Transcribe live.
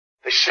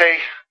They say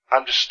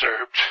I'm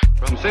disturbed.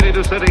 From city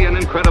to city, an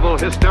incredible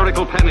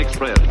hysterical panic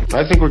spread.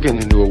 I think we're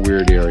getting into a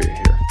weird area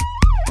here.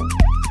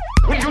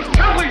 Will you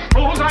tell these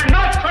fools I'm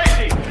not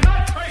crazy?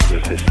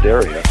 There's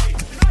hysteria.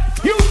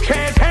 You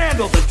can't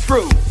handle the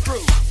truth.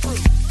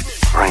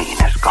 Brain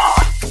is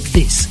gone.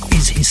 This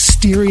is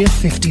Hysteria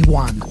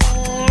 51.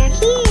 They're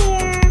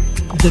here.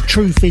 The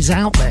truth is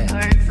out there.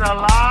 It's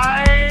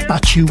alive.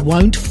 But you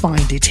won't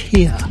find it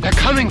here. They're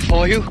coming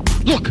for you.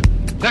 Look,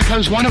 there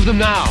comes one of them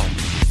now.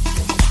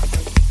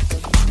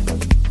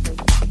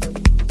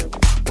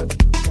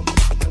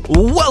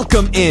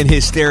 Welcome in,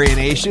 Hysteria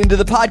Nation, to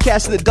the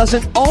podcast that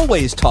doesn't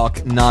always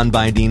talk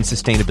non-binding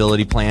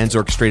sustainability plans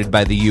orchestrated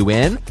by the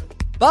UN.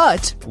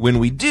 But when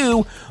we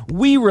do,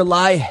 we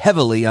rely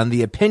heavily on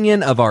the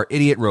opinion of our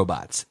idiot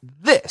robots.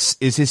 This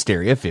is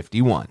Hysteria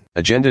 51.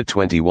 Agenda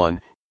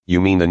 21, you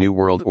mean the New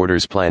World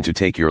Order's plan to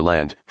take your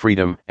land,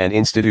 freedom, and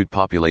institute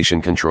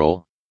population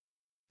control?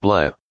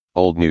 Blah.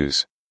 Old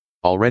news.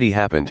 Already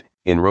happened,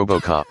 in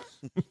RoboCop.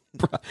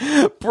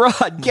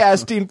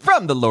 Broadcasting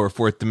from the lower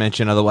fourth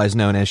dimension, otherwise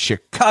known as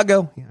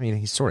Chicago. I mean,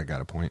 he's sort of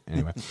got a point.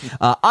 Anyway,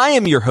 I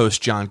am your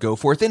host, John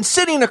Goforth, and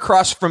sitting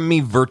across from me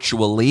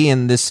virtually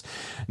in this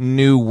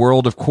new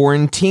world of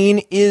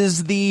quarantine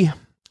is the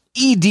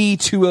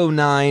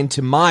ED-209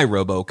 to my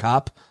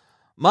RoboCop,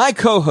 my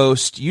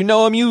co-host, you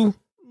know him, you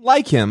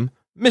like him,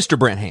 Mr.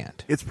 Brent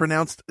Hand. It's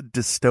pronounced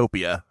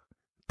dystopia.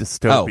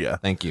 Dystopia. Oh,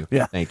 thank you.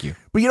 Yeah. Thank you.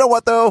 But you know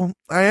what, though?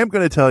 I am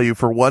going to tell you,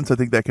 for once, I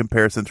think that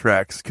comparison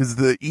tracks, because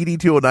the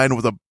ED-209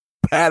 was a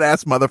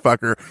badass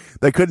motherfucker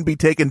that couldn't be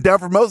taken down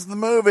for most of the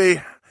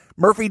movie.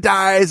 Murphy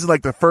dies in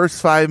like the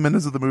first 5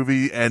 minutes of the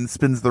movie and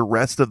spends the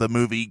rest of the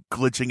movie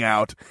glitching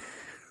out.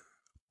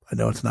 I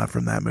know it's not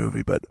from that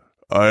movie, but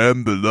I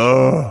am the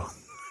law.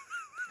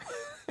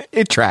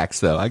 It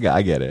tracks, though. I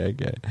get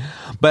it.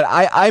 But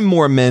I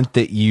more meant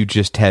that you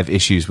just have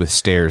issues with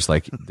stairs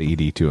like the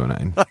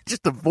ED-209. I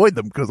just avoid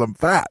them because I'm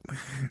fat.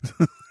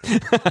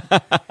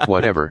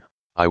 Whatever.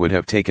 I would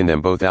have taken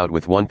them both out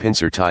with one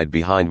pincer tied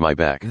behind my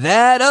back.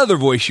 That other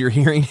voice you're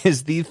hearing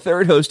is the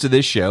third host of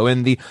this show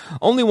and the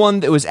only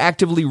one that was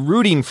actively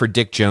rooting for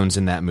Dick Jones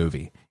in that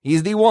movie.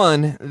 He's the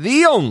one,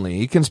 the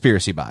only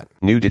conspiracy bot.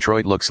 New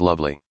Detroit looks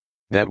lovely.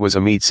 That was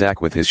a meat sack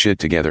with his shit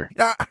together.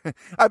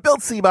 I built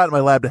Seabot in my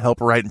lab to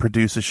help write and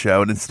produce a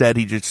show, and instead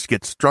he just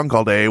gets drunk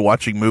all day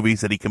watching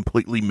movies that he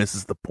completely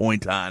misses the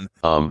point on.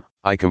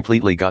 I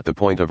completely got the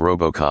point of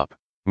RoboCop.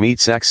 Meat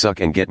sacks suck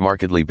and get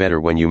markedly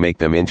better when you make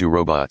them into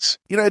robots.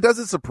 You know, it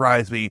doesn't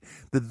surprise me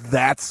that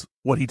that's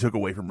what he took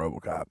away from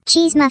RoboCop.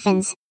 Cheese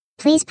muffins.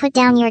 Please put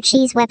down your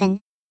cheese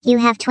weapon. You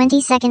have 20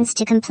 seconds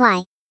to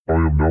comply. I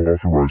am now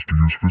authorized to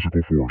use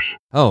physical force.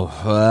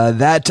 Oh,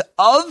 that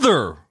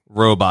other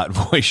robot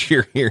voice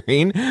you're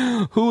hearing,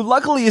 who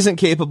luckily isn't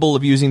capable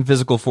of using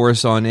physical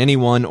force on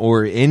anyone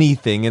or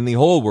anything in the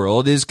whole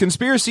world, is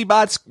Conspiracy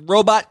Bot's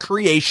robot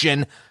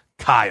creation,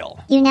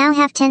 Kyle. You now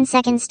have 10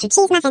 seconds to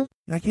cheese muffin.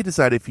 I can't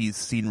decide if he's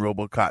seen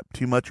RoboCop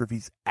too much or if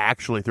he's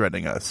actually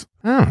threatening us.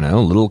 I don't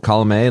know, little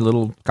column A,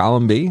 little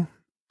column B.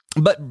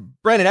 But,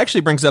 Brent, it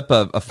actually brings up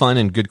a fun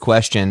and good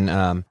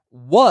question.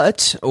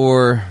 What,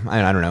 or,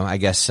 I don't know, I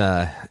guess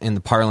in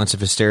the parlance of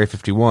Hysteria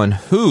 51,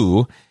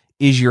 who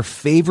is your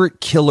favorite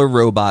killer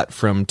robot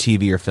from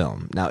TV or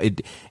film? Now,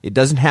 it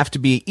doesn't have to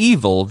be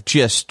evil,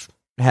 just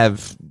be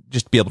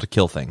able to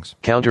kill things.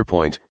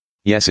 Counterpoint,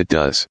 yes it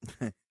does.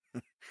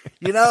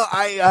 You know,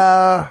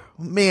 I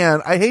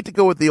hate to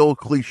go with the old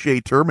cliche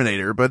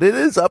Terminator, but it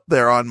is up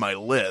there on my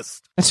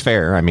list. That's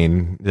fair. I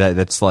mean,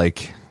 that's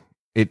like,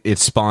 it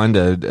spawned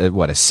a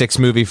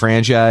 6-movie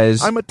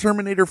franchise. I'm a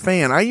Terminator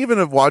fan. I even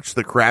have watched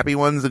the crappy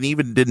ones and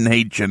even didn't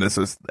hate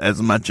Genesis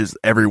as much as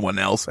everyone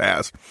else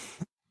has.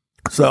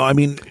 So, I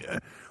mean,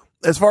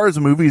 as far as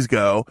movies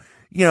go,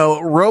 you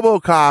know,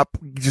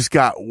 RoboCop just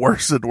got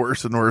worse and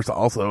worse and worse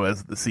also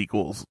as the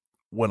sequels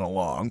went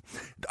along.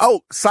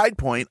 Oh, side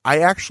point, I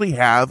actually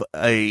have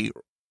a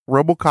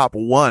RoboCop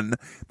 1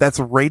 that's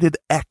rated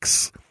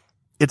X.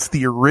 It's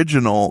the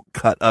original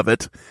cut of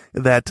it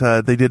that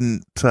they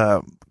didn't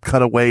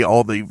cut away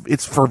all the...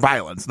 It's for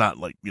violence, not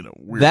like, you know,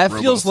 weird that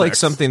feels like sex.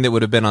 Something that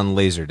would have been on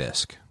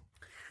Laserdisc.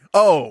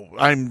 Oh,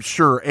 I'm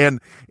sure.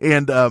 And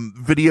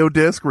video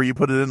disc where you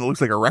put it in, it looks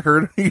like a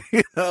record, you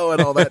know,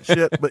 and all that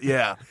shit. But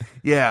yeah.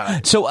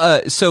 So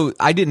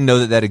I didn't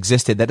know that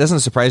existed. That doesn't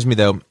surprise me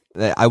though.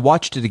 I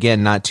watched it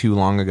again not too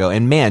long ago,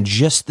 and man,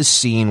 just the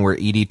scene where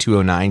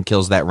ED-209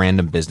 kills that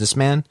random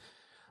businessman,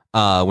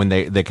 when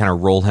they kind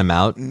of roll him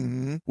out.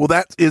 Mm-hmm. Well,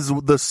 that is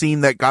the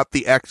scene that got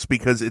the X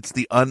because it's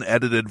the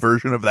unedited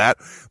version of that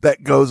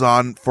goes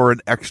on for an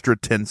extra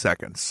 10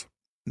 seconds.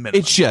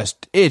 Minimum.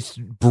 It's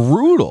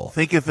brutal.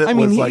 Think if it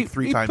was like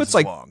three times as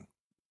long.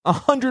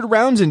 100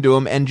 rounds into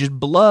him and just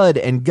blood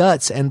and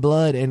guts and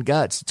blood and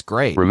guts. It's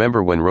great.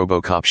 Remember when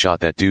RoboCop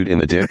shot that dude in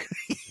the dick?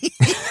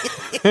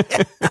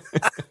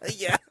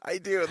 Yeah, I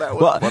do. That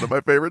was one of my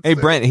favorites. Hey,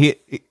 Brent,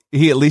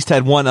 he at least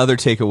had one other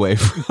takeaway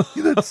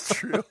That's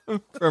true.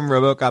 from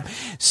RoboCop.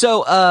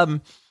 So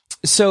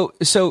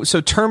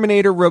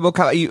Terminator,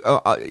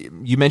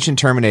 RoboCop. You mentioned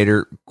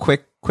Terminator.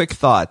 Quick quick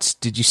thoughts.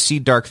 Did you see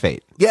Dark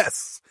Fate?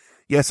 Yes,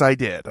 I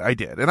did. And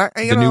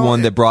the new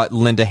one that brought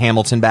Linda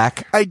Hamilton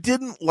back. I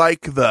didn't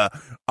like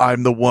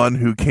I'm the one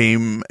who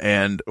came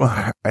and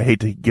I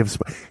hate to give.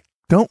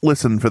 Don't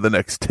listen for the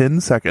next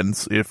 10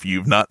 seconds if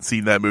you've not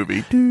seen that movie.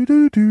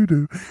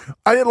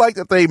 I didn't like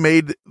that they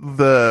made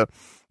the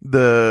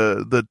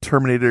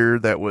Terminator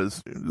that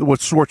was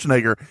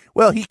Schwarzenegger.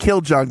 Well, he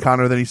killed John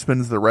Connor, then he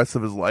spends the rest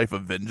of his life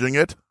avenging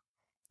it.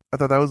 I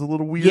thought that was a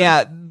little weird.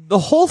 Yeah, the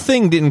whole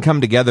thing didn't come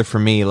together for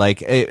me. Like,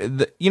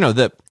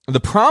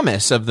 the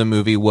promise of the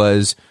movie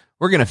was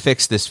we're gonna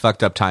fix this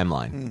fucked up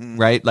timeline,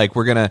 right? Like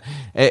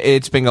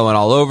it's been going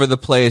all over the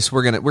place.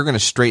 We're gonna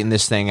straighten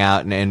this thing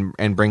out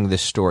and bring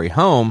this story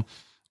home.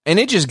 And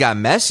it just got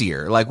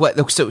messier. Like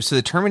what? So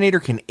the Terminator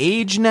can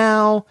age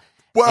now.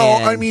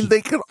 Well, I mean,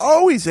 they could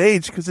always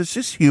age because it's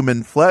just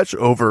human flesh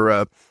over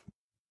a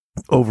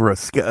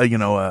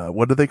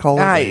what do they call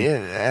it?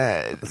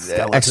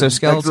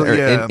 Exoskeleton or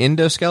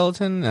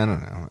endoskeleton? I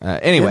don't know.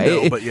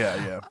 Anyway, but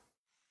yeah.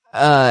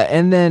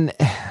 And then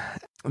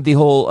the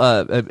whole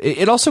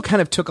it also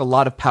kind of took a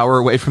lot of power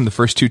away from the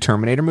first two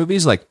Terminator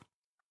movies. Like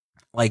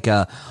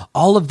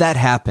all of that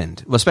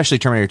happened, well, especially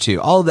Terminator 2.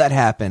 All of that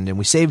happened, and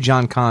we saved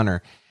John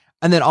Connor,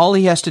 and then all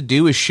he has to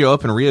do is show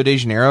up in Rio de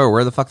Janeiro or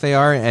where the fuck they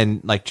are,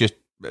 and like just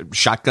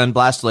shotgun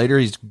blast later.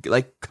 He's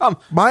like, come.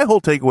 My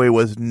whole takeaway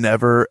was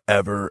never,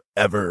 ever,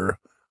 ever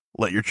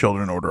let your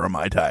children order a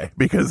Mai Tai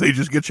because they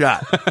just get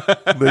shot.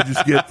 They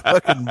just get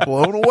fucking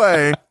blown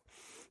away.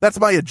 That's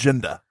my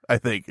agenda, I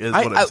think, is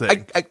what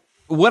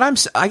I'm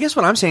saying. I guess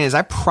what I'm saying is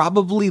I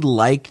probably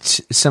liked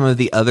some of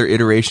the other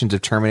iterations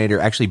of Terminator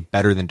actually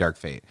better than Dark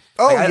Fate.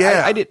 Oh,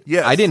 I did.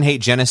 Yes. I didn't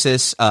hate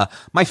Genesis.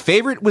 My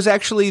favorite was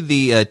actually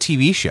the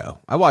TV show.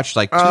 I watched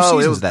like 2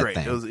 seasons of that great.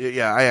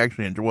 thing. I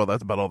actually enjoyed. Well,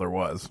 that's about all there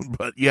was.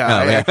 But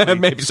yeah,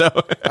 maybe so.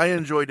 I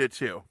enjoyed it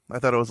too. I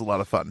thought it was a lot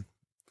of fun.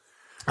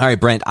 All right,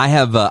 Brent. I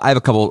have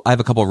a couple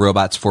of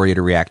robots for you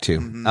to react to.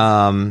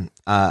 Mm-hmm.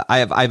 I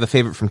have a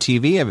favorite from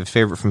TV. I have a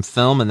favorite from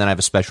film, and then I have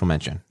a special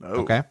mention.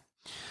 Oh. Okay.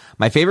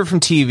 My favorite from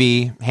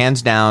TV,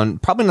 hands down,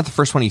 probably not the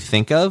first one you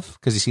think of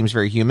because he seems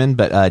very human,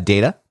 but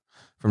Data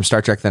from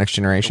Star Trek: The Next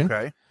Generation.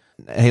 Okay.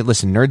 Hey,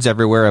 listen, nerds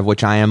everywhere, of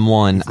which I am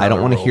one. I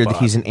don't want to hear that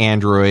he's an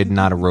android,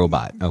 not a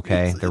robot.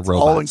 Okay, they're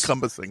robots. All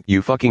encompassing.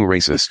 You fucking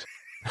racist.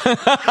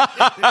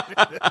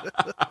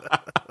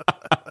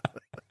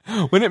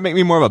 Wouldn't it make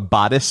me more of a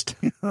bodist?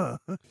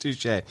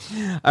 Touche.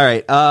 All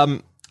right.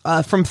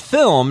 From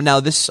film, now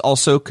this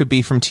also could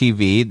be from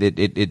TV.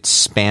 It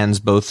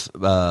spans both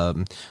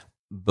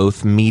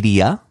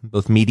media,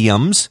 both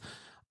mediums.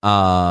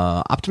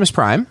 Optimus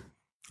Prime.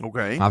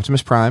 Okay.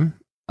 Optimus Prime.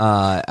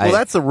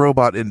 That's a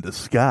robot in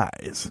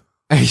disguise.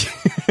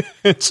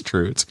 It's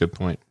true. It's a good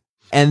point.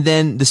 And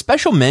then the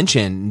special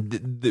mention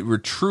that were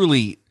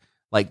truly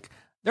like,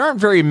 there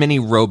aren't very many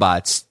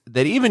robots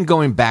that even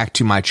going back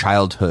to my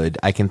childhood,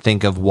 I can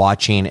think of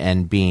watching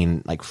and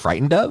being like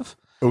frightened of.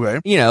 Okay.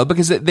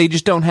 Because they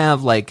just don't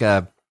have like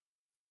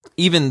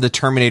even the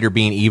Terminator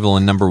being evil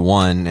in number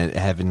 1 and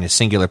having a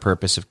singular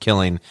purpose of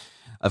killing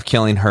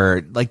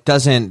her, like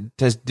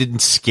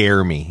didn't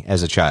scare me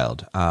as a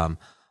child.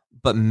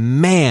 But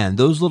man,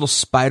 those little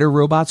spider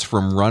robots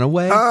from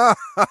Runaway. I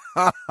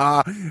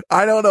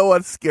don't know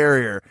what's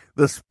scarier,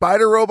 the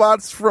spider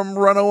robots from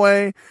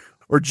Runaway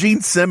or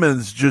Gene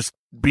Simmons just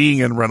being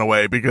in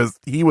Runaway, because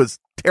he was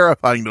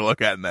terrifying to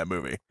look at in that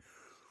movie.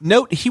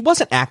 Note, he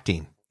wasn't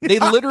acting. They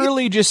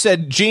literally just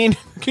said, Gene,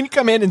 can you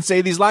come in and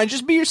say these lines?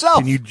 Just be yourself.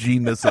 Can you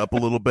gene this up a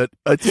little bit?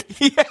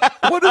 Yeah.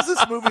 What is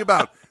this movie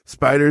about?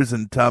 Spiders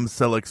and Tom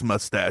Selleck's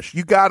mustache.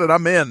 You got it.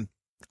 I'm in.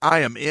 I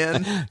am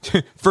in.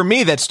 For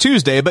me, that's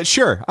Tuesday, but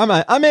sure,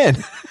 I'm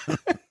in.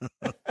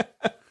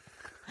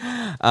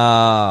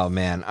 Oh,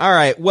 man. All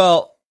right.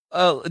 Well,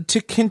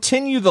 to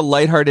continue the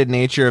lighthearted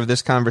nature of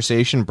this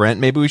conversation, Brent,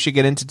 maybe we should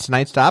get into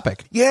tonight's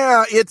topic.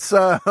 Yeah, it's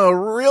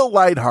real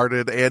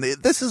lighthearted, and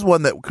this is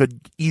one that could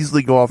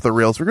easily go off the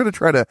rails. We're going to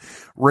try to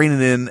rein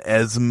it in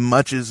as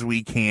much as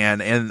we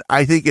can, and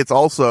I think it's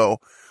also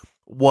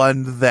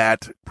one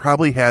that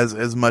probably has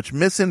as much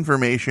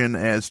misinformation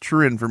as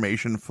true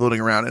information floating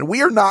around. And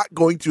we are not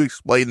going to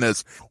explain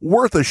this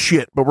worth a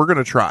shit, but we're going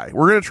to try.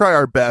 We're going to try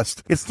our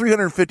best. It's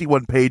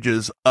 351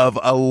 pages of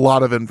a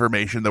lot of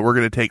information that we're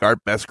going to take our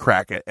best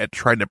crack at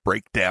trying to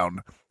break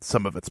down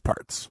some of its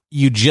parts.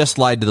 You just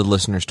lied to the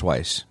listeners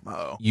twice.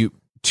 Oh.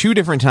 2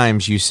 different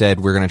times you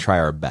said we're going to try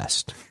our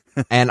best.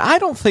 And I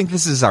don't think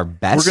this is our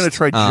best. We're going to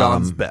try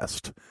John's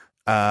best.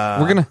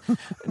 We're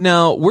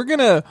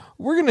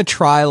gonna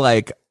try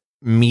like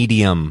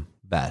medium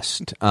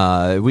best.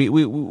 We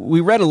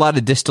read a lot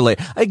of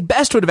distillate. Like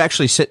best would have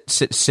actually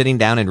sitting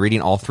down and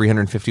reading all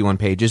 351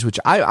 pages, which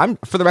I'm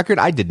for the record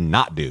I did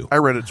not do. I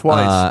read it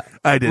twice.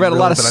 I didn't read a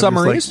lot of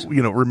summaries. Like,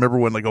 remember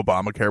when like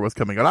Obamacare was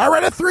coming out? I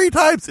read it 3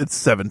 times.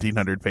 It's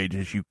 1,700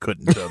 pages. You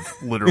couldn't have.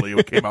 Literally,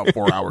 it came out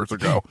 4 hours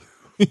ago.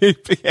 Yeah,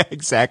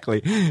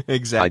 exactly.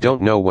 I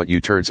don't know what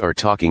you turds are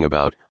talking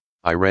about.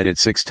 I read it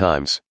 6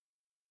 times.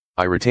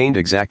 I retained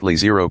exactly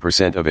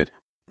 0% of it,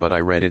 but I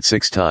read it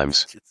 6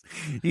 times.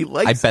 He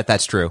likes. I bet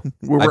that's true.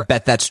 We're- I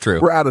bet that's true.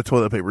 We're out of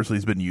toilet paper, so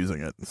he's been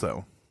using it.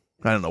 So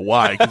I don't know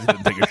why, because he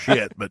didn't take a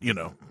shit, but you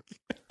know.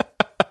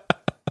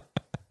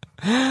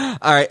 All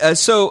right.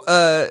 So,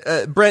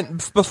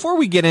 Brent, before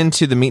we get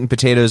into the meat and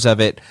potatoes of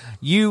it,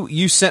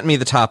 you sent me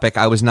the topic.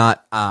 I was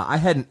not, I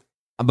hadn't,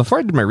 before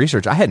I did my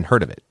research, I hadn't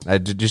heard of it.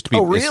 Just to be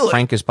as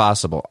frank as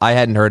possible. I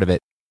hadn't heard of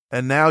it.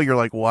 And now you're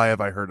like, why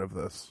have I heard of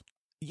this?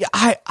 Yeah,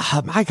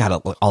 I got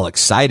all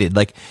excited.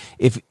 Like,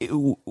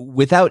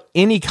 without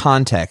any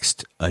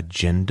context,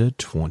 Agenda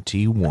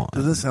 21.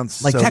 Doesn't sound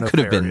like so that could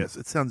have been. nefarious.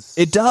 It sounds.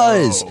 It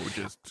does. So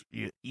just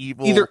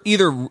evil.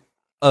 Either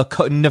a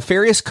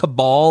nefarious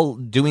cabal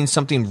doing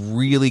something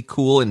really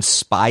cool and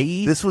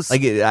spy-y. This was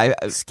like I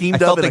schemed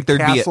felt up in like a there'd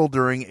be castle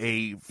during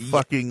a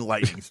fucking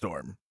lightning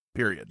storm.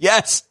 Period.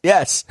 Yes.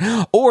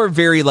 Or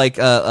very like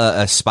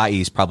a spy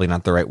is probably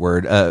not the right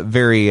word.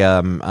 Very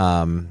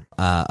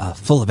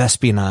full of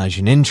espionage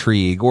and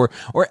intrigue, or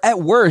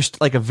at worst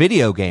like a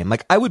video game.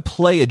 Like I would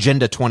play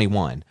Agenda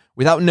 21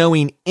 without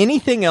knowing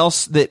anything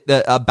else that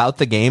about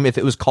the game. If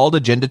it was called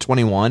Agenda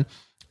 21,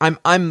 I'm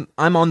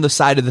on the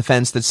side of the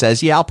fence that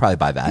says, yeah, I'll probably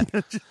buy that.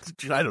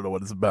 I don't know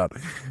what it's about.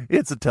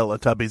 It's a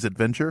Teletubbies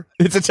adventure.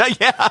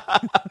 Yeah.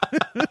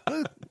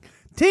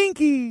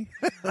 Tinky.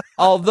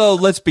 Although,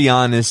 let's be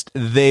honest,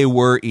 they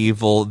were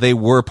evil. They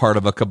were part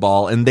of a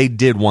cabal, and they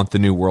did want the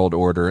New World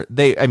Order.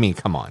 I mean,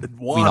 come on.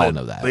 We all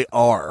know that. They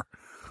are.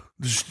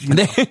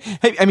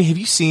 I mean, have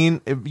you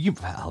seen,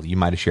 you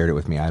might have shared it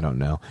with me. I don't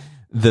know.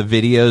 The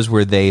videos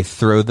where they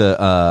throw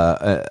the,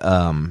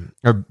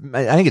 or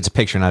I think it's a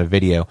picture, not a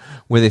video,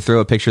 where they throw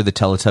a picture of the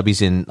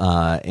Teletubbies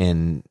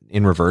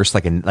in reverse,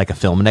 like a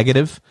film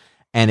negative.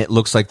 And it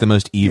looks like the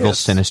most evil,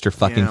 sinister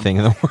fucking thing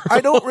in the world. I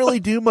don't really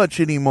do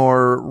much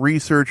anymore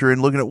research or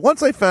in looking at.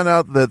 Once I found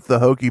out that the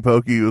hokey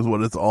pokey is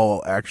what it's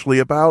all actually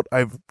about,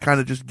 I've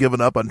kind of just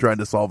given up on trying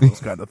to solve those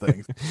kind of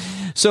things.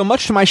 So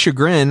much to my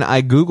chagrin,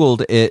 I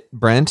Googled it,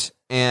 Brent,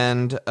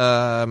 and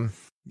a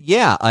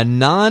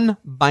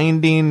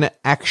non-binding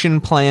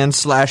action plan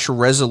 /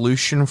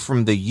 resolution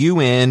from the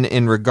UN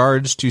in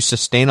regards to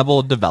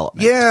sustainable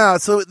development. Yeah,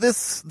 so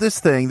this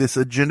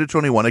Agenda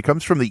 21, it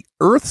comes from the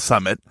Earth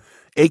Summit,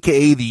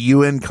 aka the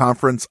UN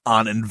Conference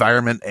on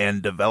Environment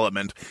and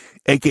Development,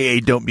 aka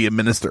don't be a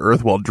menace to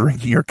Earth while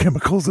drinking your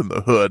chemicals in the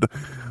hood.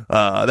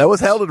 That was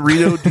held in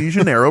Rio de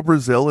Janeiro,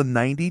 Brazil in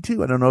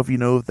 92. I don't know if you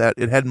know that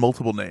it had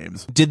multiple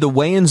names. Did the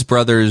Wayans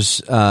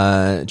brothers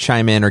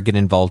chime in or get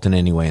involved in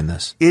any way in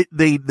this?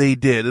 They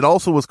did. It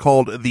also was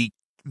called the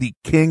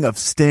King of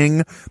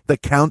Sting, the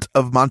Count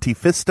of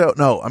Montefisto.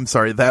 No, I'm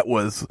sorry. That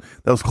was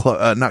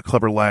not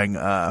Clubber Lang,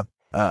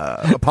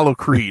 Apollo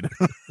Creed.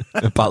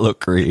 Apollo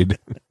Creed.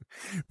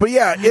 But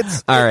yeah,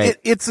 it's all right.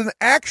 It's an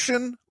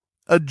action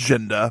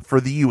agenda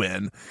for the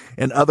UN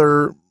and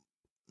other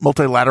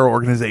multilateral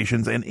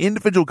organizations and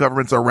individual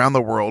governments around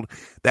the world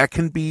that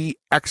can be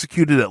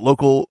executed at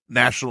local,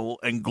 national,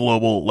 and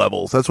global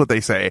levels. That's what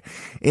they say.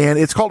 And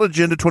it's called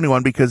Agenda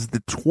 21 because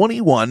the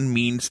 21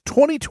 means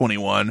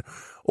 2021,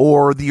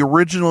 or the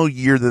original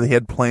year that they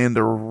had planned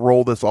to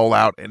roll this all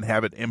out and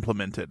have it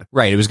implemented.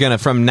 Right. It was going to,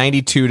 from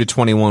 92 to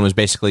 21 was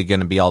basically going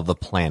to be all the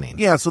planning.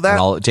 Yeah. So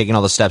that, taking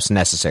all the steps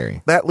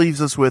necessary. That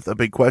leaves us with a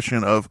big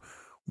question of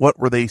what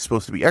were they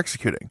supposed to be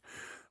executing?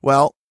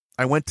 Well,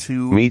 I went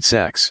to meat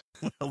sex.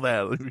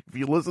 Well, if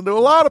you listen to a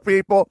lot of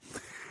people,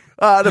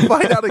 to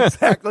find out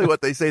exactly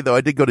what they say, though,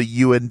 I did go to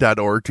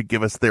UN.org to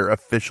give us their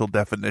official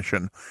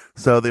definition.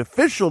 So the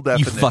official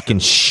definition. You fucking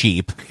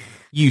sheep.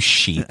 You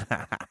sheep.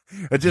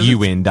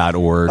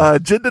 UN.org.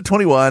 Agenda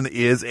 21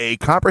 is a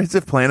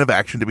comprehensive plan of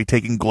action to be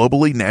taken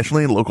globally,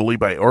 nationally, and locally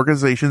by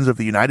organizations of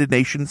the United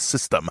Nations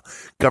system,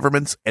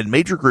 governments, and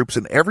major groups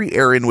in every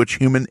area in which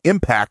human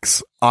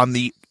impacts on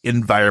the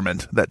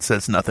environment. That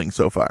says nothing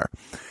so far,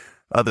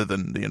 other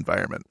than the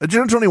environment.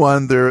 Agenda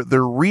 21,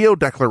 their Rio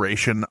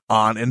Declaration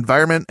on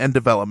Environment and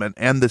Development,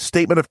 and the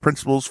Statement of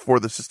Principles for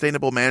the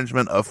Sustainable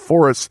Management of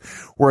Forests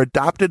were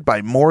adopted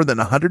by more than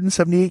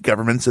 178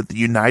 governments at the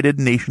United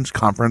Nations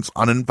Conference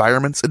on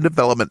Environments and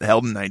Development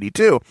held in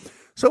 92.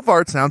 So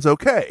far, it sounds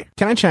okay.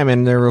 Can I chime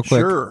in there real quick?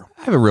 Sure.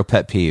 I have a real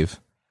pet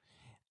peeve.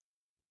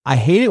 I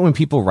hate it when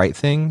people write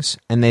things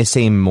and they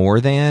say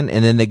more than,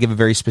 and then they give a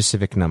very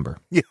specific number.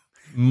 Yeah.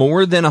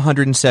 More than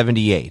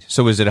 178.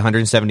 So is it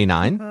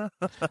 179?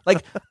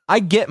 Like, I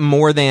get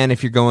more than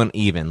if you're going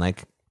even.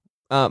 Like,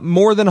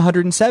 more than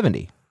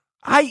 170.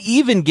 I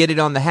even get it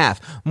on the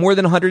half. More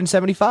than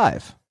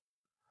 175.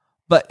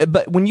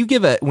 But when you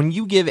give the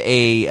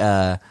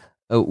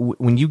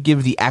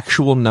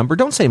actual number,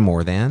 don't say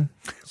more than.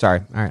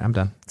 Sorry. All right, I'm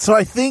done. So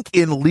I think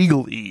in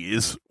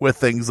legalese with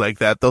things like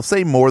that, they'll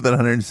say more than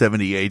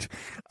 178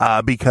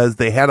 because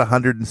they had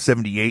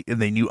 178 and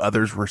they knew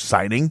others were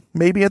signing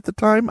maybe at the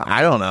time.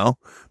 I don't know,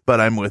 but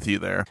I'm with you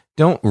there.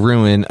 Don't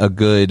ruin a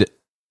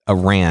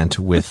rant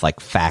with like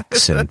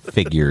facts and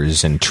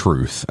figures and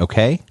truth.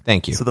 Okay.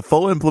 Thank you. So the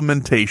full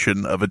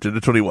implementation of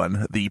Agenda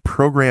 21, the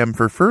program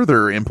for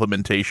further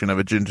implementation of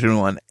Agenda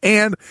 21,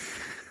 and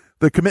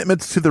The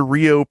commitments to the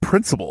Rio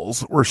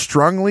Principles were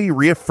strongly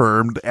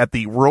reaffirmed at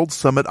the World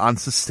Summit on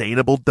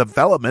Sustainable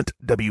Development,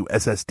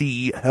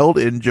 WSSD, held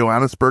in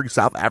Johannesburg,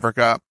 South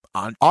Africa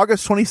on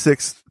August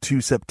 26th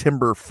to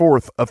September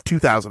 4th of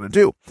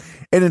 2002.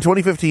 And in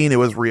 2015, it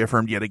was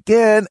reaffirmed yet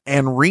again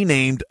and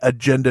renamed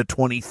Agenda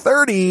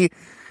 2030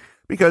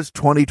 because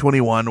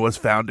 2021 was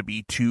found to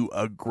be too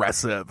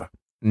aggressive.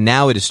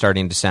 Now it is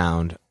starting to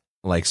sound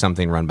like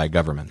something run by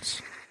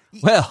governments.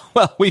 Well,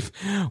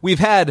 we've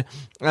had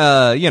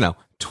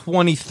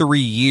 23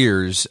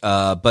 years,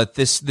 but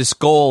this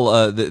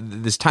goal,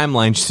 this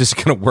timeline just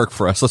isn't going to work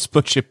for us. Let's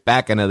push it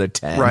back another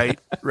 10.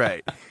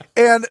 Right.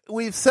 And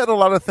we've said a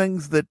lot of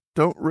things that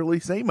don't really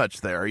say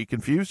much there. Are you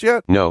confused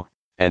yet? No,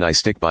 and I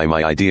stick by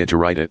my idea to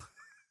write it.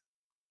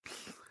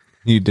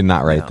 You did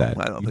not write that.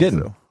 I don't you think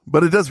didn't. so.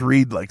 But it does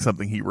read like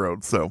something he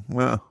wrote, so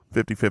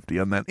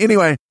 50-50 on that.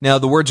 Anyway. No,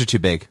 the words are too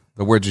big.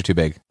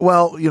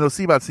 Well,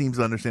 Seabot seems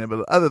to understand,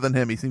 but other than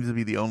him, he seems to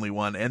be the only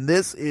one. And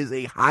this is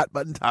a hot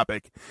button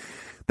topic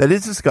that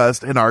is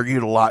discussed and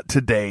argued a lot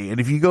today. And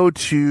if you go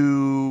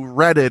to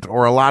Reddit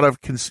or a lot of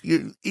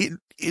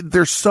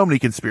there's so many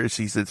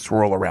conspiracies that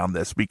swirl around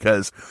this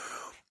because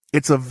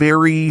it's a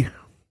very,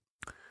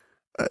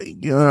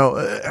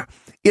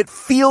 it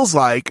feels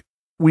like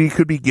we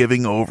could be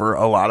giving over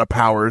a lot of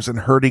powers and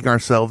herding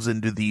ourselves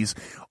into these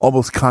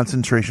almost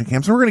concentration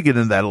camps. And we're going to get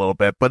into that a little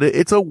bit, but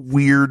it's a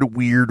weird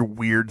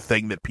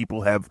thing that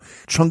people have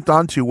chunked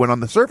onto when on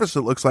the surface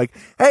it looks like,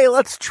 hey,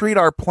 let's treat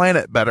our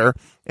planet better.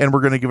 And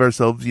we're going to give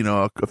ourselves,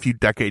 a few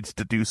decades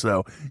to do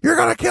so. You're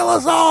going to kill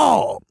us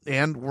all.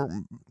 And we're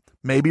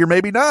maybe or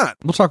maybe not.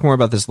 We'll talk more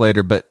about this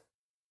later, but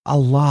a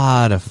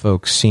lot of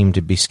folks seem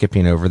to be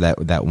skipping over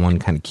that one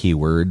kind of key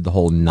word, the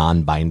whole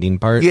non-binding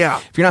part. Yeah.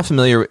 If you're not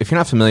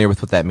familiar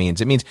with what that means,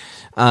 it means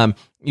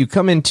you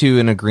come into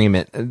an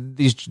agreement.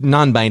 These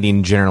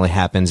non-binding generally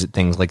happens at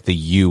things like the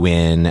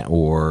UN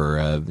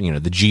or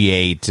the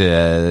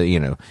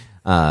G8.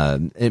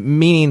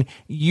 Meaning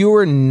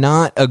you're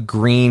not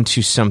agreeing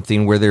to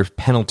something where there's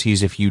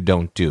penalties if you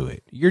don't do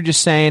it. You're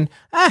just saying,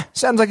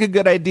 sounds like a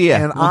good idea.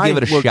 And we'll give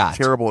it a shot.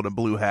 Terrible in a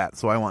blue hat,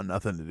 so I want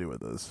nothing to do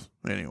with this.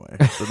 Anyway,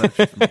 so that's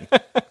just me.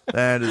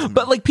 That is me.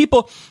 But like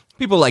people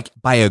like,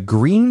 by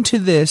agreeing to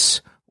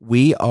this,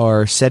 we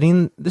are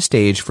setting the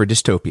stage for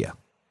dystopia.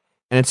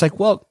 And it's like,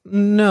 well,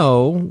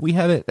 no, we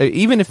haven't.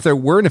 Even if there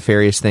were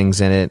nefarious things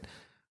in it,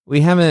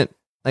 we haven't.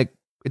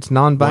 It's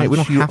non-binding. We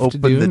don't have to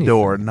do anything. Open the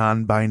door,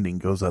 non-binding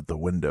goes out the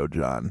window,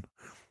 John.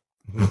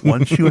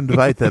 Once you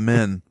invite them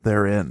in,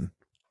 they're in.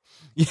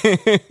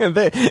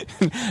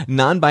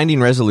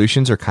 Non-binding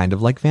resolutions are kind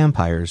of like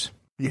vampires.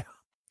 Yeah.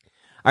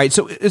 All right,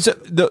 so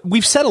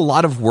we've said a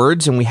lot of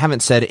words and we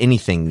haven't said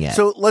anything yet.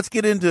 So let's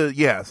get into,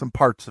 some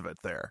parts of it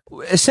there.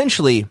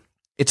 Essentially,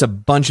 it's a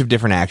bunch of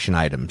different action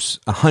items,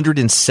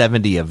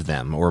 170 of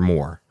them or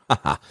more.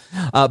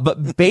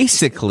 But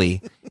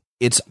basically...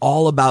 It's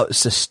all about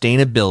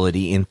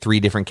sustainability in 3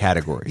 different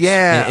categories.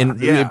 Yeah.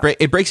 And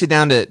it breaks it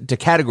down to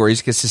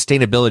categories because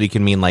sustainability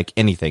can mean like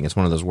anything. It's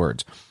one of those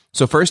words.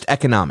 So first,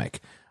 economic,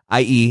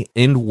 i.e.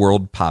 end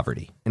world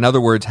poverty. In other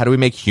words, how do we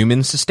make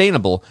humans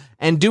sustainable?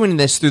 And doing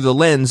this through the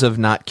lens of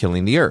not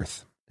killing the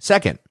earth.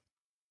 Second,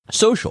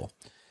 social.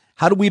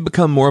 How do we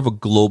become more of a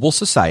global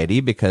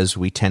society because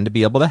we tend to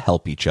be able to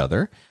help each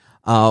other?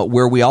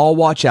 Where we all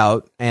watch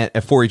out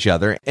for each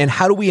other. And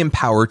how do we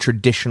empower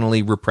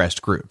traditionally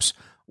repressed groups?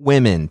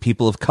 Women,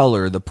 people of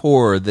color, the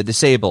poor, the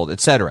disabled,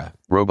 etc.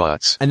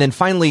 Robots. And then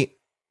finally,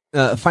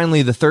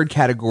 the third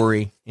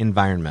category,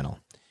 environmental.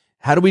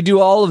 How do we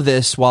do all of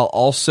this while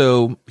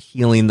also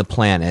healing the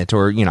planet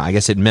or, I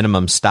guess at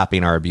minimum,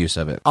 stopping our abuse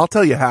of it? I'll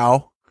tell you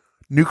how.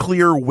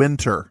 Nuclear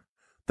winter.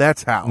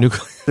 That's how.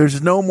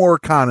 There's no more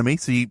economy.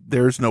 See,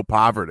 there's no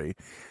poverty.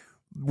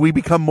 We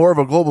become more of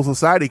a global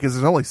society because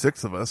there's only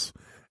 6 of us.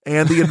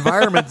 And the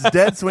environment's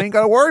dead, so we ain't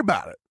got to worry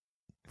about it.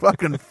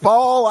 Fucking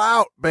fall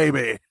out,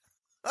 baby.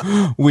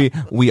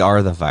 We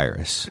are the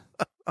virus.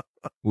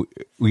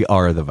 We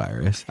are the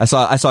virus. I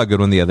saw a good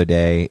one the other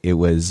day. It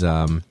was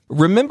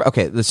remember.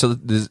 Okay, so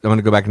I'm going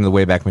to go back into the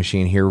Wayback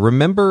Machine here.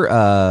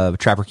 Remember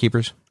Trapper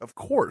Keepers? Of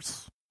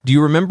course. Do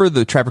you remember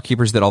the Trapper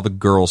Keepers that all the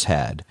girls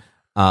had?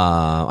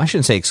 I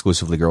shouldn't say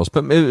exclusively girls,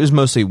 but it was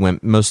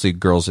mostly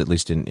girls, at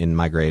least in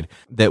my grade,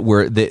 that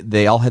were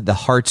they all had the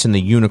hearts and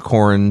the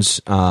unicorns.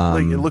 It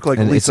looked like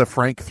Lisa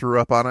Frank threw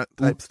up on it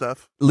type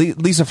stuff.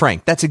 Lisa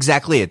Frank, that's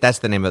exactly it. That's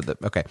the name of the.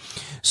 Okay,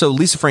 so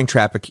Lisa Frank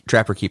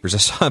Trapper Keepers. I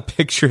saw a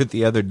picture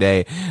the other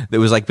day that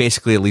was like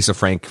basically a Lisa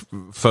Frank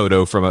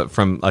photo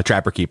from a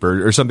Trapper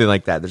Keeper or something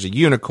like that. There's a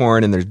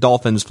unicorn and there's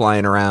dolphins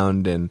flying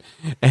around and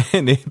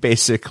it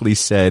basically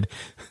said.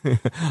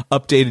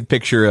 Updated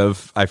picture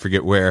of I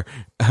forget where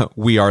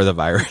we are the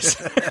virus.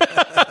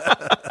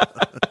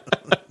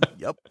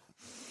 Yep.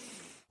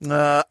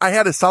 I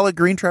had a solid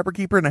green Trapper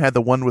Keeper and I had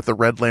the one with the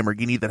red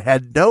Lamborghini that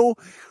had no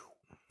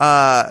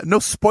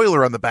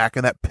spoiler on the back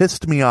and that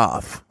pissed me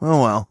off. Oh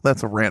well,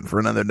 that's a rant for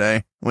another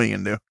day. What are you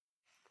gonna do?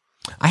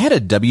 I had a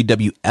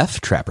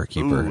WWF Trapper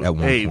Keeper at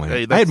one point.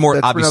 Hey, I had more.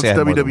 That's Obviously, I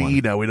had more than one.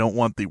 WWE now. We don't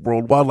want the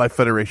World Wildlife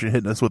Federation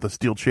hitting us with a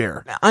steel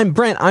chair. I'm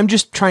Brent. I'm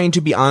just trying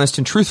to be honest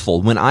and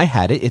truthful. When I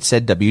had it, it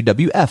said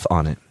WWF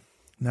on it.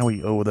 Now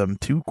we owe them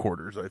 2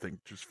 quarters, I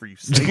think, just for you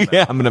saying that.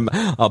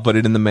 Yeah, I'll put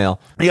it in the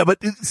mail. Yeah,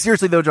 but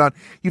seriously though, John,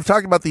 you've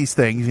talked about these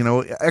things,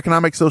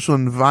 economic, social,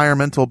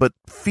 environmental, but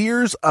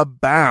fears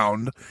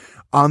abound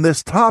on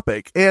this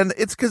topic, and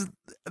it's because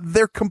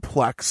they're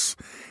complex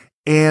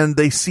and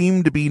they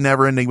seem to be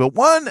never ending. But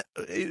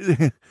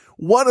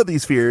one of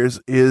these fears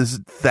is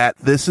that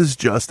this is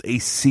just a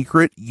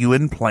secret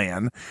UN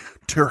plan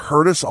to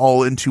herd us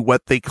all into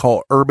what they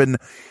call urban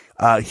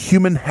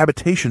human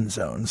habitation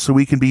zones, so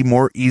we can be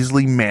more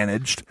easily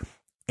managed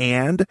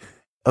and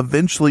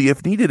eventually,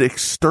 if needed,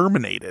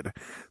 exterminated.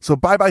 So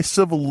bye-bye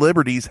civil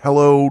liberties,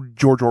 hello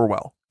George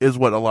Orwell, is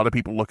what a lot of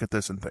people look at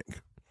this and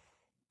think.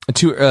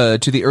 To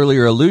the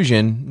earlier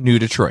illusion, New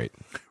Detroit.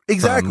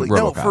 Exactly.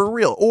 No, for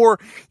real. Or,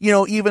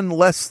 even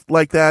less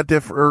like that,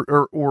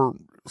 or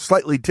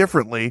slightly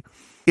differently,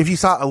 if you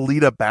saw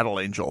Alita Battle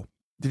Angel.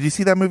 Did you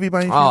see that movie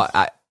by any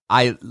chance?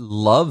 I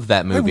love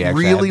that movie.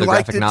 Actually, really I have the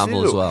liked graphic it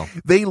novel too. as well.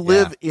 They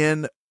live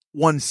in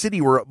one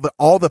city where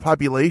all the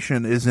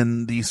population is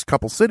in these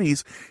couple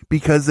cities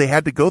because they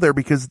had to go there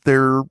because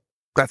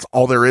that's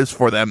all there is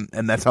for them,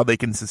 and that's how they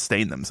can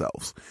sustain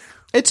themselves.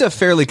 It's a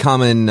fairly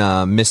common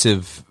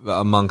missive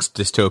amongst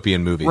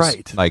dystopian movies,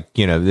 right? Like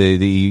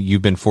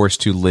you've been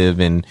forced to live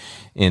in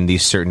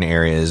these certain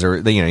areas, or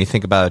you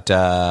think about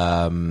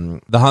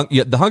the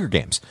Hunger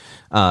Games.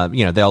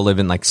 They all live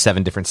in like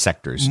 7 different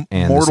sectors,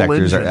 and Mortal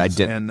the sectors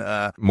Engines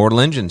are Mortal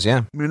Engines,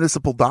 yeah.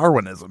 Municipal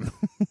Darwinism.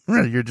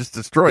 You're just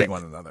destroying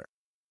one another.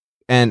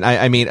 And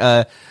I mean,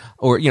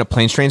 or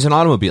planes, trains, and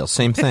automobiles,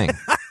 same thing.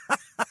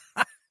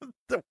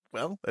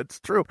 Well, that's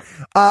true.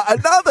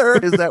 Another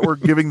is that we're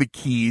giving the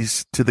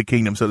keys to the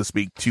kingdom, so to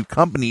speak, to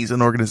companies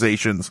and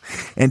organizations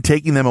and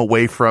taking them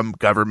away from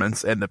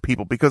governments and the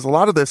people. Because a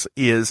lot of this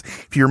is,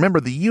 if you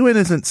remember, the UN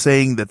isn't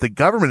saying that the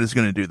government is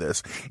going to do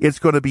this. It's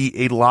going to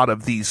be a lot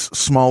of these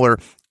smaller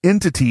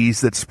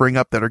entities that spring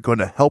up that are going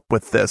to help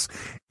with this.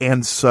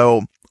 And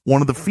so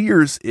one of the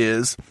fears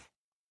is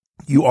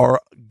you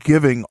are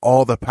giving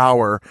all the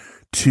power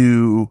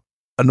to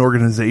an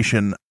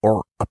organization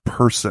or a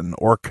person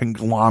or a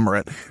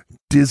conglomerate,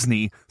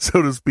 Disney,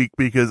 so to speak,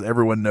 because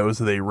everyone knows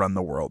they run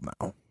the world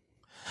now.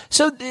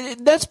 So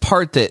that's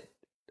part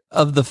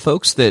of the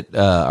folks that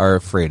are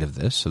afraid of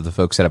this, of the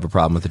folks that have a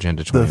problem with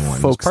Agenda 21.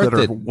 The folks that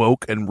are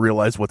woke and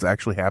realize what's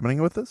actually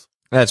happening with this?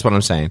 That's what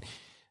I'm saying.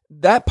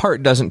 That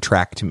part doesn't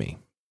track to me.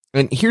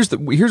 And here's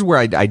where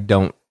I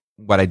don't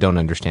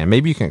understand.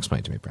 Maybe you can explain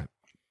it to me, Brent.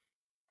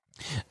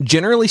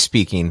 Generally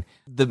speaking,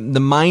 the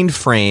mind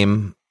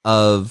frame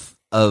of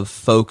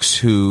folks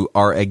who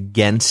are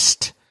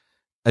against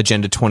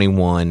Agenda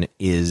 21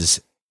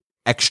 is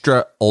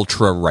extra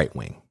ultra right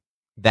wing.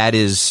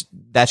 That's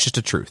just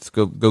a truth.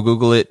 Go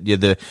Google it.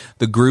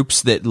 The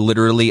groups that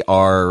literally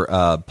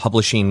are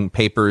publishing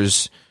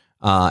papers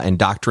and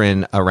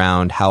doctrine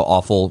around how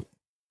awful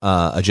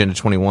Agenda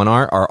 21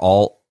 are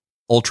all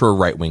ultra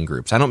right wing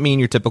groups. I don't mean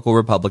your typical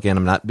Republican.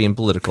 I'm not being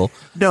political.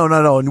 No.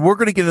 And we're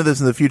going to get into this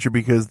in the future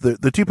because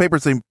the 2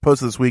 papers they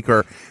posted this week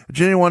are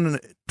Agenda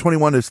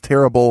 21 is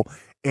terrible,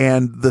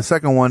 and the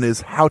second one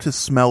is How to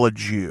Smell a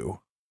Jew,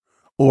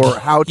 or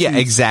how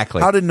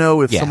to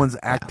know if someone's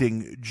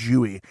acting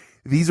Jewy.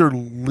 These are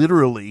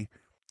literally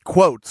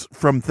quotes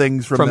from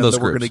things from them those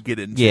that we're groups. going to get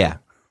into. Yeah.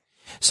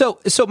 So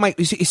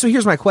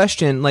here's my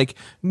question. Like,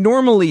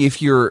 normally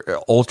if you're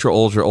ultra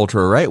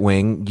right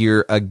wing,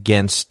 you're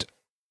against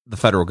the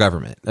federal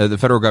government. The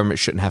federal government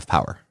shouldn't have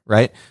power,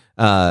 right?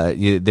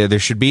 There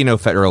should be no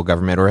federal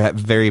government, or have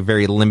very,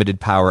 very limited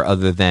power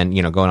other than,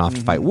 going off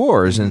to fight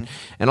wars. And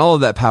all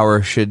of that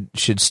power should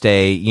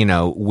stay,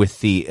 with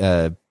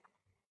the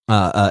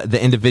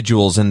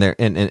individuals and their,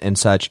 and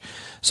such.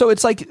 So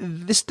it's like,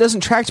 this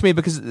doesn't track to me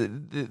because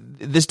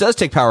this does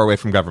take power away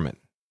from government.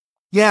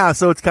 Yeah,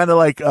 so it's kind of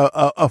like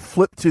a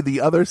flip to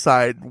the other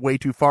side way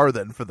too far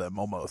then for them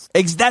almost.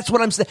 That's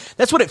what I'm saying.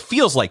 That's what it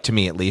feels like to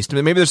me, at least.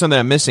 Maybe there's something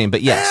I'm missing,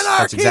 but yes,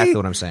 Anarchy! That's exactly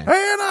what I'm saying.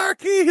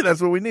 Anarchy! That's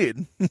what we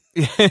need.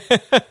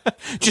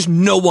 Just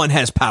no one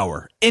has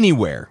power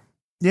anywhere.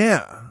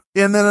 Yeah.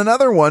 And then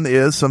another one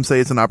is, some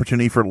say it's an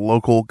opportunity for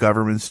local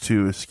governments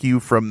to eschew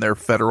from their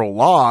federal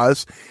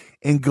laws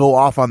and go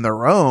off on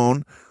their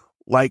own,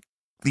 like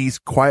these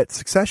quiet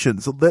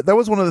successions. So that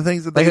was one of the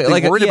things that they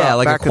worried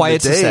about back in the day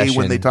succession.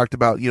 when they talked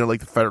about, like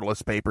the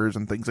Federalist Papers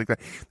and things like that.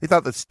 They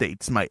thought the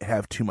states might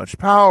have too much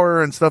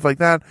power and stuff like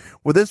that.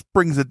 Well, this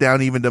brings it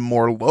down even to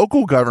more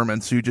local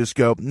governments who just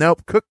go,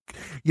 nope,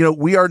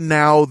 we are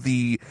now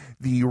the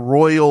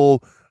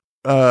royal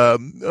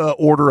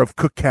order of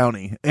Cook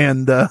County.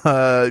 And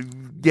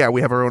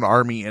we have our own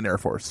army and air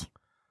force.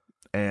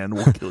 And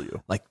we'll kill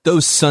you. Like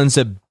those sons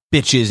of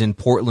bitches in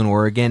Portland,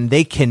 Oregon,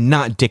 they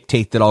cannot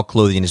dictate that all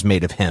clothing is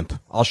made of hemp.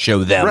 I'll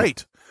show them.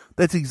 Right.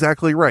 That's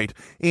exactly right.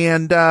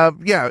 And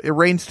it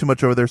rains too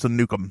much over there, so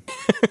nuke them.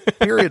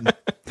 Period.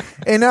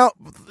 And now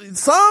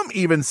some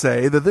even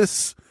say that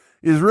this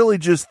is really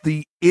just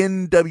the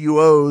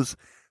NWO's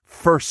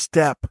first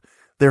step,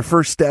 their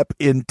first step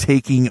in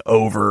taking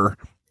over.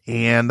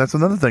 And that's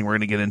another thing we're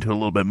going to get into a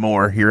little bit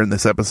more here in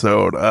this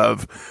episode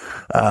of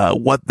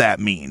what that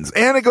means.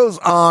 And it goes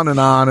on,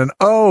 and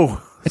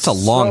it's a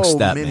long so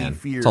step, many man.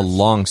 fears. It's a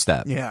long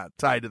step. Yeah,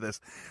 tied to this.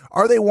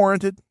 Are they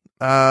warranted?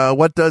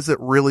 What does it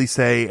really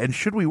say? And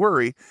should we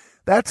worry?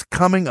 That's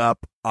coming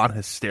up on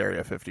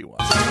Hysteria 51.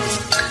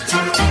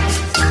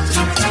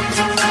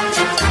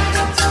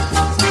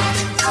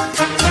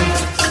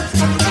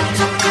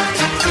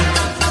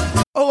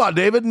 Hola,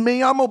 David. Me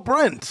llamo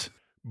Brent.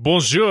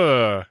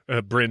 Bonjour,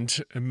 Brent.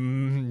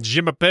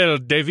 Je m'appelle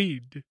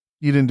David.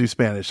 You didn't do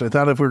Spanish. I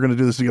thought if we were going to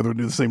do this together, we'd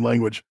do the same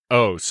language.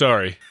 Oh,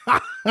 sorry.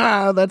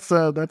 That's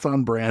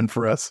on brand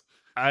for us.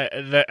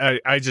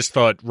 I just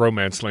thought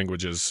romance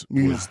languages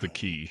was the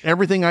key.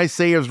 Everything I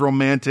say is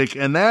romantic,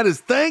 and that is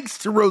thanks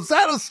to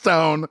Rosetta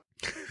Stone.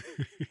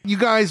 You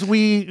guys,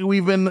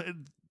 we've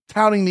been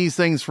touting these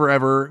things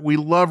forever. We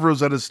love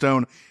Rosetta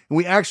Stone, and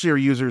we actually are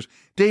users.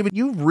 David,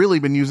 you've really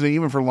been using it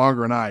even for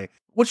longer than I.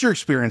 What's your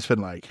experience been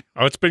like?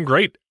 Oh, it's been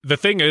great. The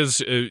thing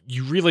is,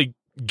 you really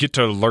get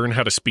to learn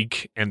how to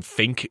speak and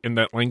think in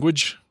that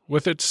language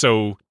with it.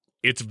 So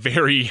it's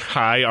very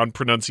high on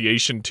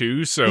pronunciation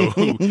too. So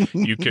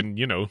you can,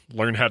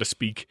 learn how to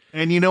speak.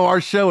 And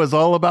our show is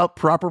all about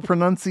proper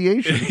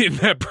pronunciation. In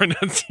that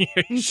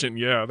pronunciation.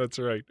 Yeah, that's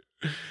right.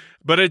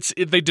 But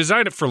they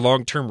design it for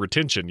long-term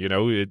retention,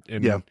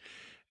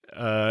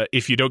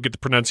 if you don't get the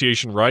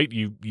pronunciation right,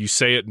 you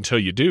say it until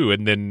you do,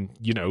 and then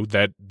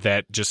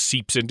that just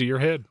seeps into your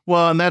head.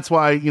 Well, and that's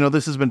why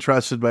this has been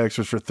trusted by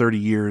experts for 30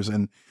 years,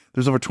 and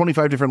there's over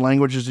 25 different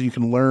languages that you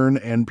can learn,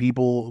 and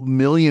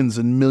millions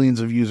and millions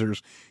of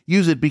users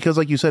use it because,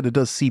 like you said, it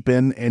does seep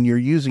in, and you're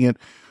using it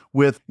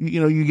with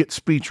you get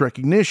speech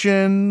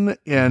recognition,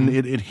 and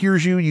it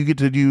hears you. You get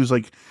to use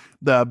like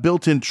the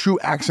built-in true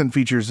accent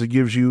features that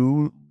gives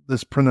you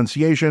this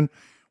pronunciation,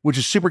 which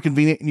is super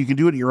convenient, and you can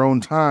do it at your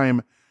own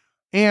time.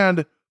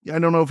 And I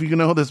don't know if you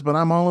know this, but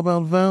I'm all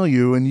about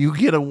value, and you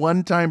get a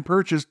one-time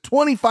purchase,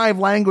 25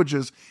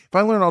 languages. If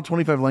I learned all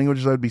 25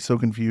 languages, I'd be so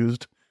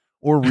confused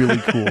or really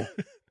cool.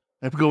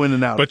 I have to go in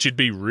and out. But you'd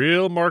be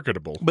real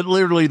marketable. But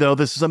literally, though,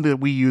 this is something that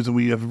we use,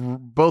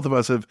 and both of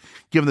us have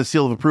given the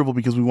seal of approval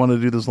because we want to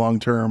do this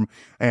long-term,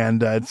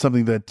 and it's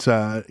something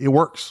that it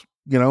works.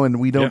 And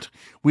we don't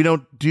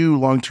do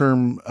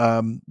long-term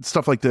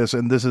stuff like this.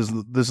 And this is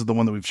the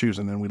one that we've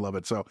chosen, and we love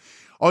it. So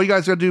all you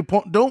guys got to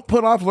do, don't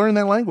put off learning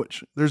that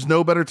language. There's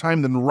no better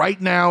time than right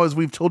now, as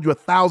we've told you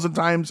 1,000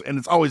 times, and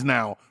it's always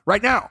now.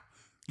 Right now.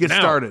 Get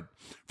started.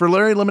 For a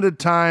very limited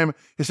time,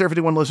 Hysteria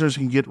 51 listeners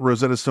can get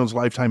Rosetta Stone's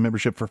lifetime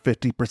membership for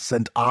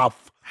 50%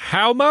 off.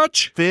 How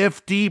much?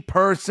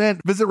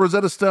 50%. Visit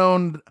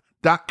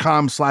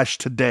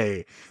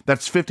rosettastone.com/today.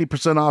 That's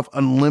 50% off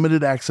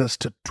unlimited access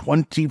to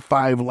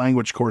 25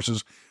 language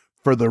courses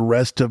for the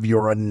rest of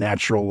your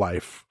unnatural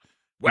life.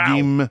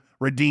 Wow.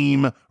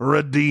 Redeem.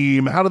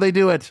 How do they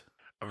do it?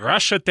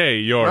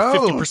 Rashate, you're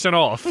 50%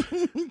 off.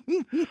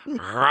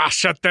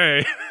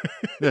 Rashate.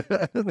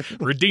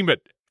 Redeem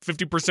it.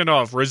 50%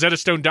 off.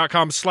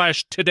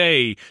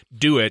 rosettastone.com/today.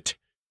 Do it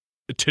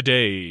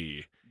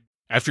today.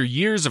 After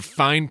years of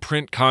fine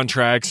print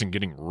contracts and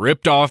getting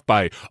ripped off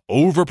by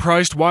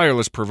overpriced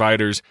wireless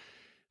providers,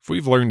 if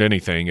we've learned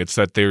anything, it's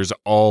that there's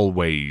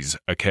always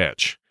a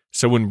catch.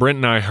 So when Brent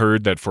and I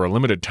heard that for a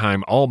limited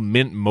time, all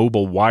Mint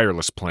Mobile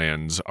wireless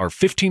plans are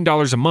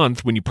 $15 a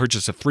month when you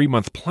purchase a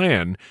 3-month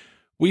plan,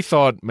 we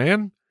thought,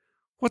 man,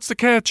 what's the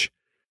catch?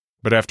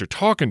 But after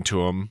talking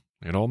to him,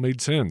 it all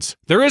made sense.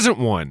 There isn't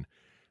one.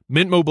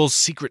 Mint Mobile's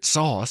secret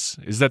sauce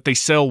is that they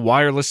sell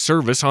wireless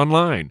service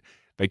online.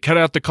 They cut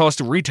out the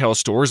cost of retail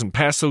stores and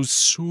pass those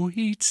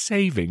sweet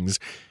savings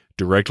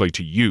directly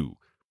to you.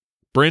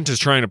 Brent is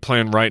trying a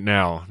plan right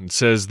now and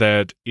says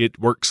that it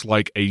works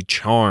like a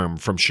charm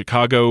from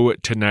Chicago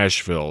to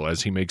Nashville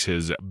as he makes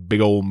his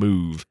big ol'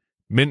 move.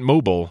 Mint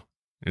Mobile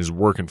is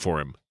working for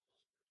him.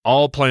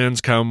 All plans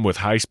come with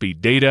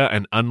high-speed data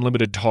and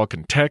unlimited talk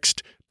and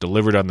text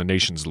delivered on the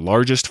nation's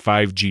largest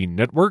 5G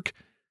network,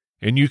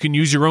 and you can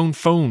use your own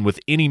phone with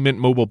any Mint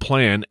Mobile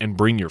plan and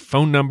bring your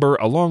phone number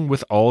along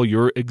with all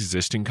your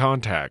existing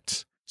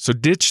contacts. So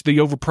ditch the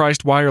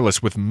overpriced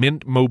wireless with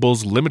Mint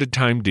Mobile's limited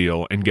time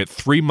deal and get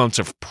 3 months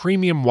of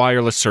premium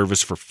wireless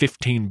service for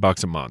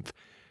 $15 a month.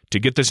 To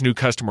get this new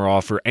customer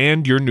offer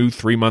and your new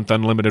 3-month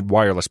unlimited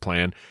wireless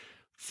plan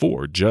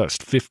for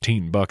just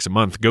 $15 a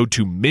month, go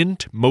to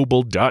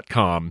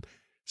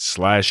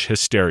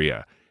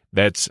mintmobile.com/hysteria.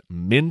 That's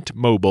Mint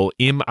Mobile,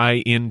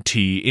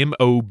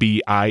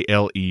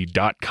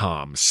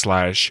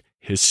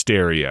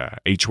 mintmobile.com/hysteria,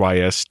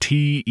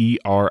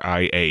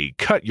 HYSTERIA.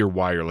 Cut your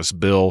wireless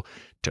bill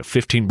to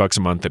 $15 a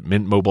month at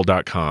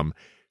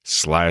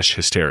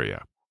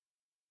mintmobile.com/hysteria.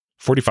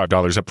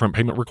 $45 upfront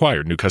payment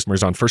required. New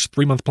customers on first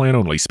 3-month plan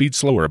only. Speed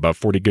slower above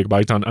 40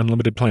 gigabytes on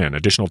unlimited plan.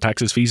 Additional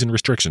taxes, fees, and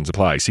restrictions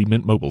apply. See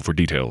Mint Mobile for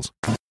details.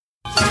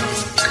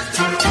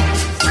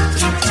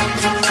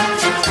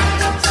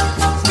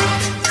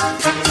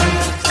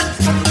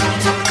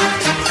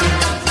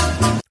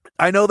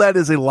 I know that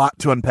is a lot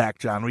to unpack,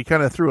 John. We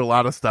kind of threw a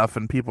lot of stuff,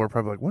 and people are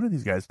probably like, what are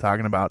these guys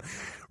talking about?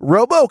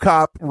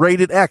 RoboCop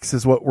rated X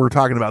is what we're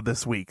talking about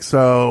this week.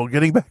 So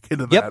getting back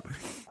into that.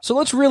 So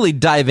let's really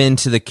dive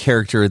into the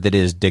character that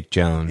is Dick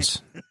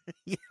Jones.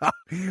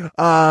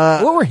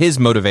 What were his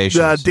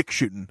motivations? Dick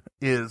shooting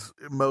is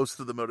most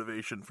of the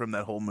motivation from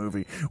that whole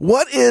movie.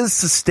 What is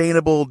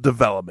sustainable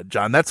development,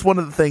 John? That's one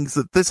of the things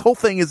that this whole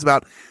thing is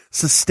about,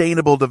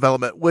 sustainable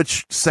development,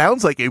 which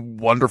sounds like a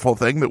wonderful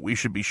thing that we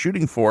should be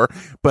shooting for,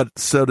 but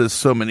so does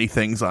so many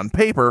things on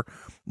paper,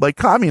 like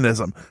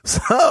communism.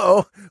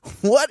 So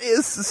what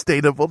is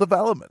sustainable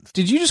development?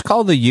 Did you just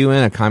call the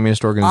UN a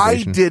communist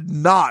organization? I did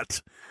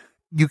not.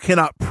 You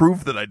cannot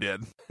prove that I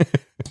did.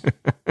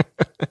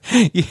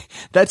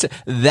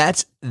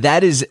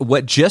 That is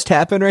what just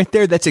happened right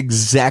there. That's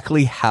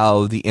exactly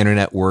how the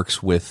internet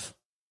works with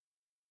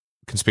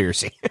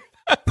conspiracy.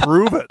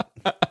 Prove it.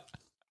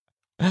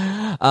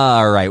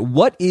 All right.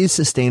 What is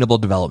sustainable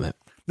development?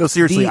 No,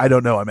 seriously, I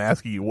don't know. I'm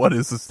asking you, what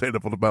is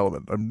sustainable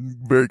development? I'm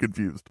very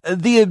confused.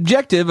 The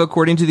objective,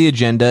 according to the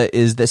agenda,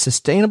 is that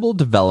sustainable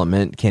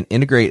development can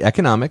integrate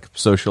economic,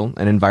 social,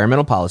 and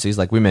environmental policies,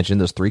 like we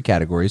mentioned, those three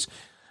categories,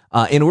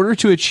 in order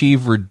to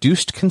achieve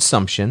reduced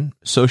consumption,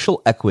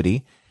 social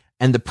equity,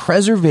 and the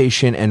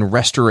preservation and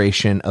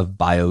restoration of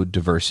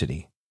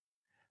biodiversity.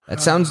 That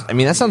sounds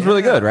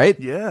really good, right?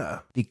 Yeah.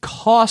 The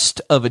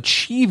cost of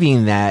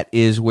achieving that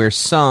is where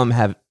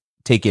some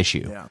take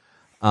issue. Yeah.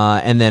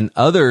 And then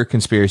other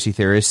conspiracy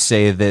theorists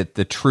say that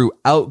the true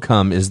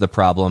outcome is the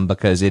problem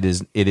because it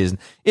is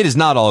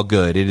not all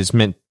good. It is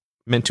meant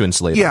to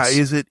enslave us. Yeah.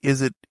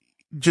 Is it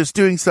just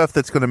doing stuff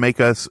that's going to make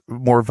us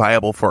more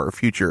viable for our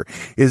future?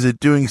 Is it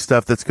doing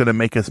stuff that's going to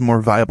make us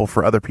more viable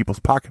for other people's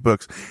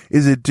pocketbooks?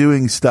 Is it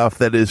doing stuff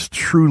that is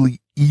truly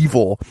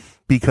evil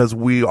because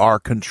we are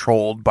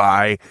controlled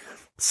by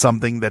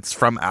something that's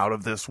from out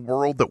of this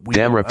world that we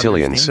damn don't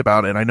reptilians understand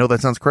about? And I know that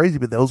sounds crazy,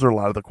 but those are a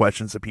lot of the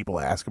questions that people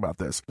ask about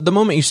this. The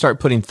moment you start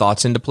putting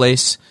thoughts into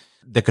place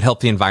that could help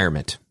the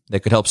environment,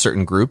 that could help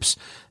certain groups,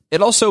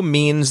 it also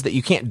means that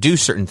you can't do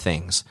certain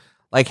things.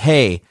 Like,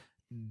 hey,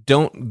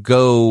 don't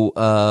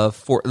go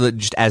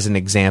just as an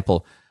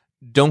example,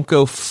 don't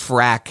go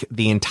frack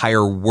the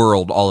entire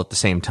world all at the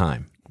same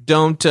time.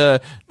 Don't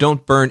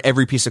burn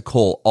every piece of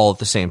coal all at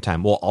the same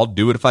time. Well, I'll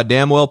do it if I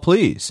damn well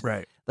please.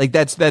 Right. Like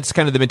that's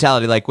kind of the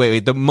mentality. Like,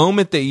 wait, the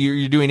moment that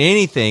you're doing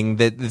anything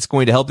that's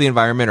going to help the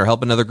environment or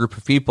help another group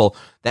of people,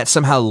 that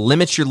somehow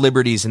limits your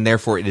liberties and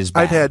therefore it is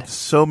bad. I've had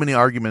so many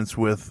arguments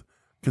with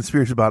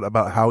conspiracy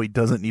about how he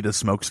doesn't need a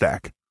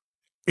smokestack.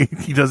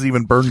 He doesn't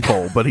even burn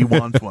coal, but he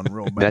wants one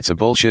real bad. That's a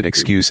bullshit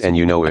excuse, and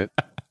you know it.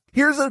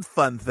 Here's a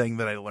fun thing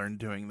that I learned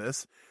doing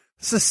this.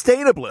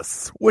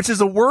 Sustainabilists, which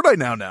is a word I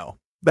now know.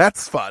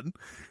 That's fun.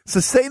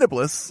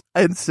 Sustainabilists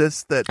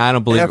insist that I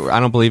don't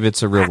believe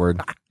it's a real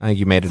word. I think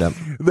you made it up.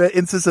 That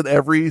insists that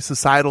every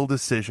societal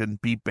decision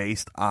be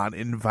based on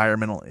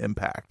environmental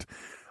impact,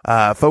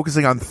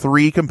 focusing on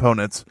three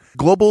components: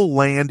 global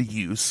land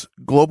use,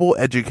 global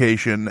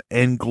education,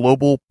 and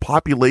global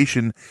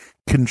population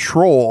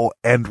control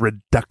and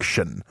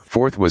reduction.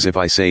 Fourth was if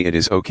I say it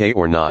is okay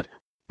or not,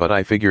 but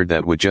I figured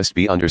that would just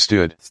be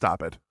understood.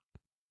 Stop it.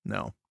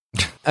 No.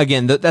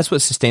 Again, that's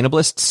what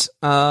sustainabilists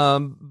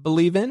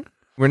believe in.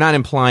 We're not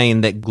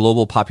implying that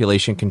global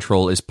population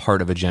control is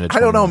part of Agenda 21.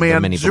 I don't know,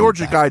 man.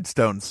 Georgia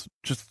Guidestones.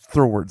 Just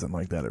throw words in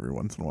like that every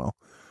once in a while.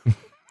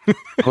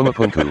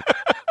 Homopunku.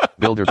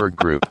 Bilderberg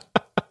Group.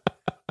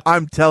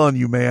 I'm telling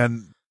you,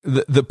 man.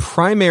 The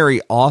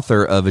primary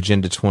author of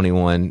Agenda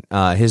 21,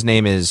 his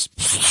name is...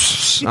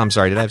 I'm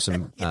sorry, did I have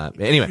some...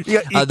 anyway,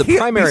 yeah, the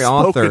primary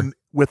author...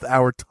 with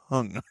our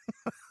tongue.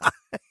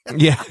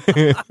 Yeah.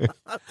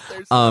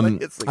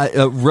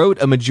 I wrote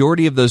a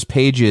majority of those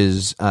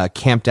pages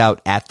camped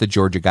out at the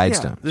Georgia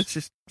Guidestones. Yeah, it's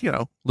just,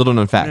 little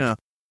known fact. Yeah.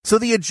 So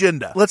the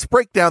agenda. Let's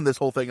break down this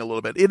whole thing a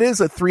little bit. It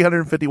is a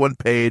 351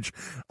 page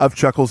of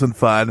chuckles and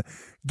fun.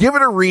 Give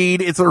it a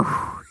read. It's a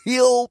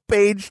real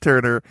page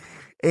turner.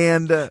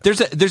 And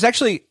there's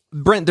actually,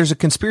 Brent, there's a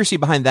conspiracy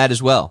behind that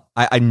as well.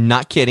 I'm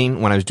not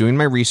kidding. When I was doing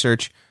my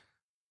research,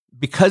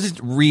 because it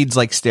reads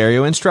like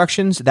stereo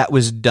instructions, that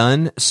was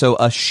done so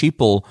a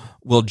sheeple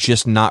will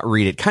just not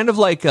read it. Kind of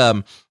like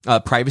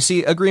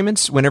privacy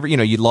agreements. Whenever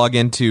you log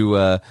into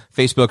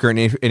Facebook or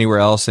anywhere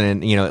else,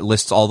 and it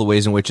lists all the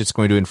ways in which it's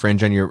going to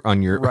infringe on your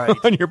right.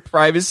 on your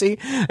privacy,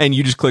 and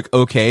you just click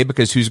OK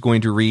because who's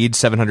going to read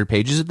 700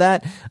 pages of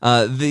that?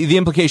 The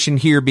implication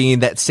here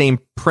being that same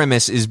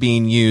premise is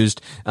being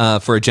used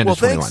for Agenda 21.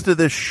 Thanks to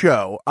this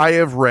show, I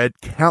have read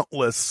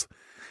countless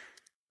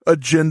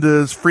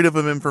agendas, Freedom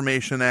of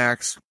Information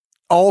Acts,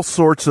 all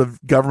sorts of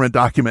government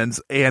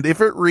documents, and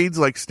if it reads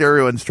like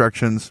stereo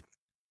instructions,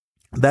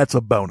 that's a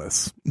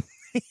bonus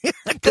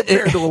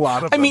compared to a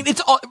lot of them. I mean,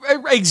 it's all,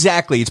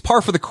 exactly. It's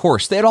par for the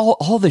course. That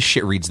all this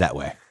shit reads that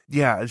way.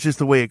 Yeah, it's just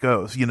the way it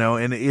goes,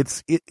 and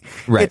it's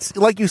right. It's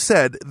like you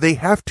said, they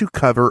have to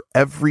cover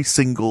every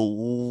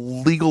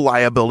single legal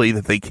liability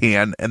that they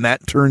can, and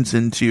that turns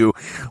into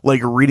like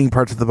reading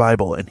parts of the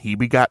Bible, and he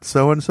begot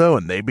so and so,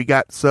 and they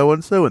begot so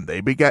and so, and they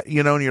begot, and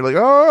you're like,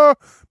 oh,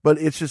 but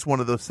it's just one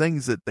of those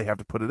things that they have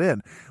to put it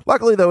in.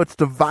 Luckily, though, it's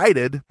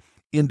divided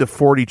into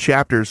 40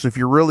 chapters. So if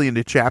you're really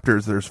into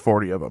chapters, there's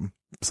 40 of them.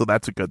 So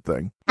that's a good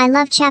thing. I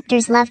love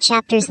chapters, lover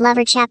chapters.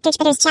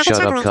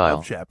 Shut up,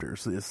 Kyle.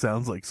 Chapters. It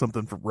sounds like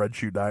something from Red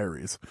Shoe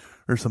Diaries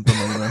or something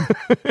like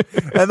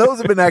that. And those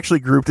have been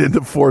actually grouped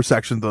into 4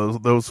 sections.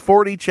 Those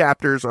 40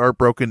 chapters are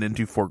broken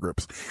into 4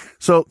 groups.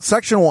 So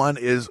section 1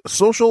 is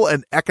social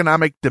and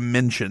economic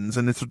dimensions,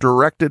 and it's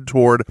directed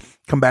toward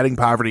combating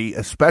poverty,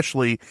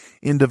 especially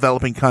in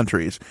developing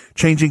countries,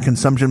 changing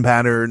consumption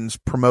patterns,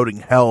 promoting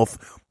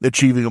health,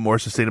 achieving a more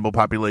sustainable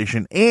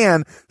population,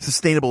 and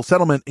sustainable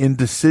settlement in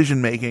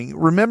decision making.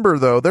 Remember,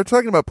 though, they're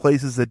talking about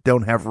places that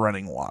don't have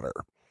running water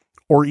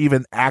or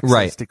even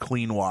access to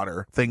clean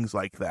water, things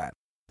like that.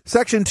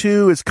 Section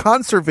 2 is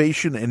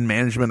conservation and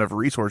management of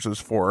resources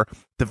for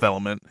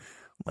development,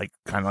 kind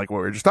of like what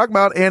we were just talking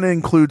about, and it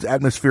includes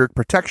atmospheric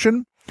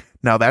protection.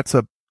 Now, that's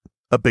a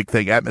big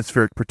thing.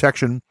 Atmospheric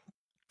protection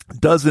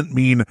doesn't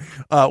mean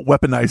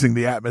weaponizing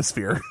the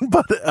atmosphere,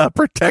 but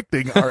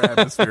protecting our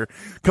atmosphere,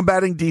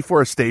 combating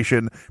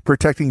deforestation,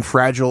 protecting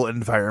fragile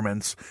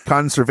environments,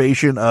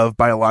 conservation of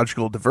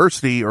biological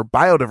diversity or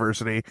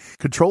biodiversity,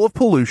 control of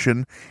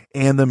pollution,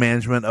 and the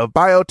management of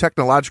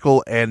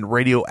biotechnological and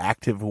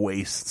radioactive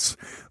wastes.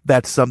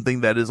 That's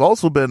something that has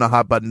also been a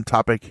hot button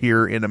topic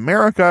here in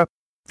America.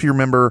 If you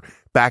remember,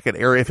 back at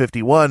Area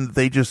 51,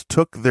 they just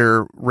took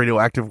their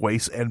radioactive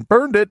waste and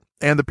burned it,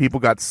 and the people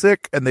got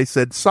sick, and they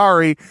said,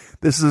 sorry,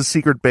 this is a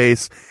secret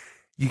base.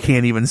 You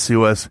can't even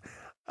sue us.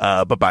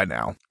 Bye-bye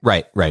now.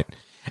 Right.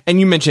 And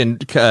you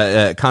mentioned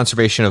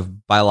conservation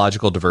of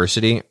biological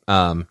diversity.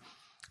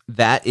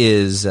 That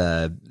is...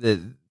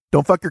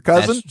 Don't fuck your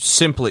cousin?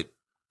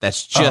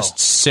 That's just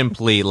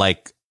simply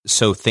like...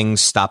 so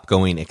things stop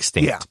going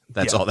extinct.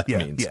 That's all that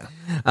means.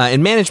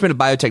 And management of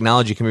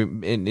biotechnology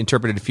can be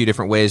interpreted a few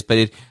different ways,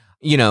 but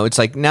it's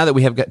like now that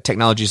we have got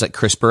technologies like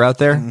CRISPR out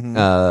there,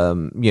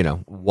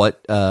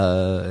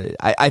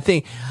 I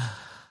think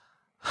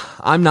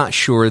I'm not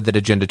sure that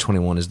Agenda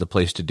 21 is the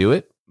place to do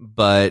it,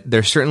 but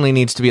there certainly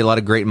needs to be a lot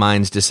of great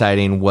minds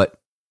deciding what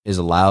is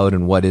allowed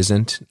and what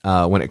isn't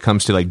when it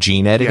comes to like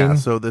gene editing. Yeah,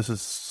 so this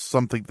is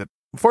something that,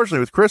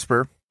 unfortunately, with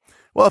CRISPR,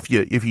 well, if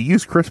you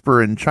use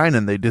CRISPR in China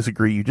and they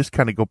disagree, you just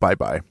kind of go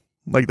bye-bye,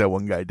 like that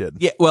one guy did.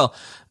 Yeah, well,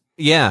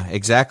 yeah,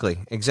 exactly.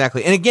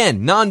 And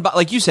again,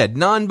 like you said,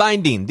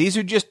 non-binding. These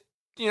are just,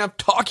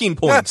 talking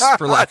points,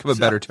 for lack of a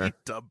better term. You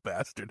dumb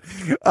bastard.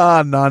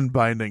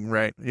 Non-binding,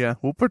 right. Yeah,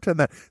 we'll pretend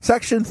that.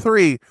 Section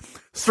 3,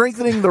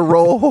 strengthening the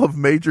role of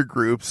major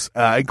groups,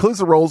 includes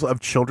the roles of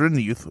children,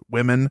 youth,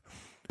 women,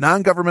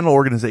 non-governmental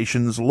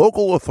organizations,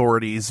 local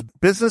authorities,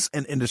 business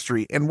and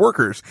industry, and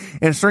workers,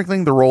 and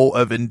strengthening the role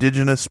of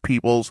indigenous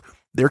peoples,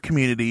 their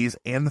communities,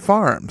 and the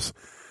farms.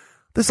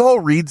 This all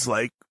reads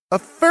like a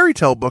fairy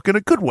tale book in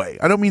a good way.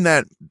 I don't mean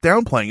that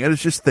downplaying it.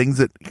 It's just things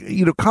that,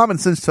 common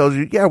sense tells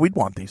you, yeah, we'd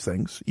want these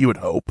things. You would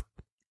hope.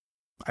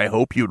 I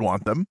hope you'd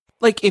want them.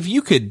 Like, if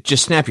you could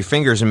just snap your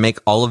fingers and make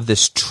all of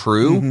this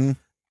true,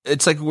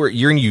 it's like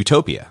you're in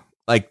utopia.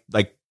 Like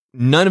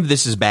none of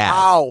this is bad.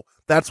 How?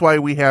 That's why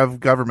we have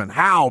government.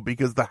 How?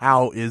 Because the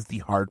how is the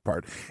hard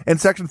part.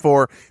 And section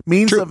 4,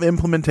 means of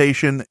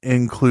implementation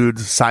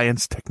includes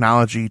science,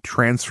 technology,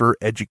 transfer,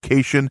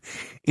 education,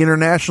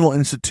 international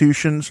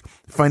institutions,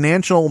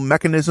 financial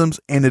mechanisms,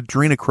 and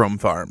adrenochrome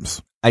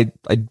farms. I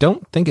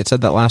don't think it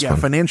said that last one. Yeah,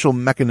 financial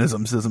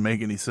mechanisms doesn't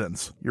make any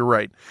sense. You're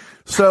right.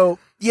 So,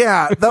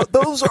 yeah,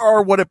 those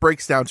are what it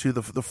breaks down to,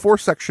 the 4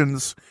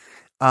 sections.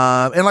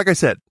 And like I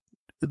said,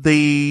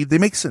 they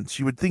make sense.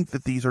 You would think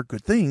that these are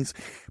good things,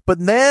 but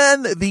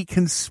then the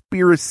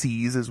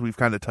conspiracies, as we've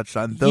kind of touched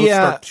on, those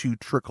start to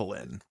trickle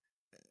in.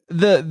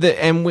 I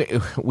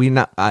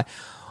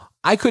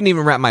couldn't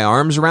even wrap my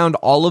arms around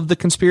all of the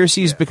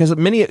conspiracies because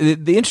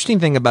the interesting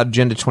thing about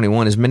Agenda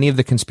 21 is many of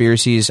the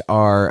conspiracies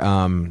are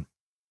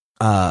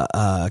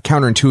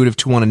counterintuitive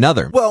to one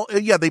another. Well,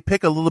 yeah, they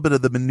pick a little bit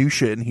of the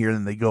minutia in here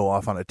and they go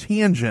off on a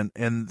tangent,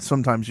 and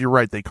sometimes you're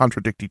right, they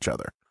contradict each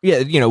other.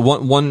 Yeah,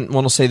 one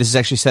will say this is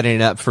actually setting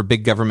it up for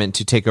big government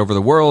to take over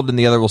the world, and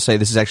the other will say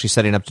this is actually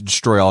setting up to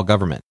destroy all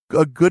government.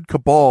 A good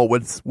cabal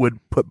would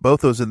put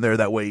both those in there,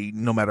 that way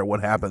no matter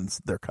what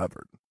happens, they're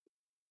covered.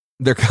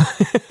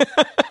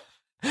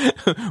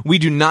 We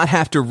do not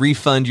have to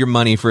refund your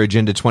money for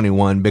Agenda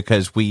 21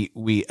 because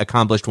we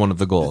accomplished one of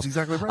the goals. That's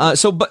exactly right.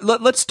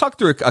 But let's talk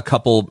through a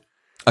couple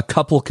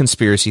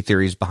conspiracy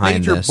theories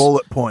behind major this.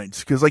 Bullet points,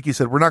 because like you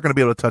said, we're not going to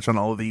be able to touch on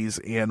all of these,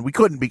 and we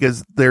couldn't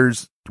because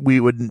we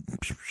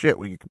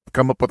could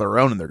come up with our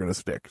own and they're going to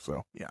stick.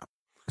 So yeah.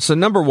 So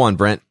number 1,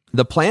 Brent,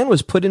 the plan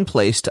was put in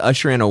place to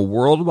usher in a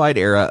worldwide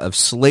era of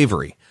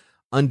slavery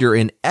under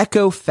an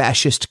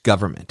eco-fascist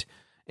government.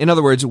 In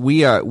other words,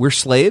 we're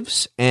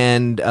slaves,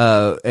 and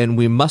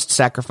we must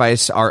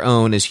sacrifice our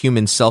own as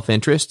human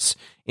self-interests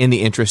in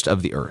the interest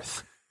of the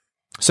earth.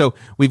 So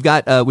we've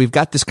got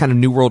this kind of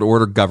New World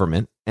Order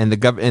government, and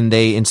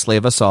they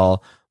enslave us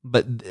all.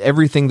 But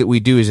everything that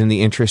we do is in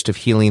the interest of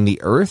healing the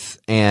earth,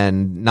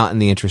 and not in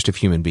the interest of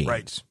human beings.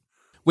 Right.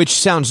 Which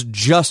sounds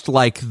just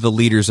like the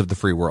leaders of the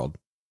free world.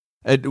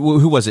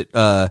 Who was it?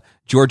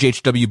 George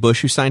H.W.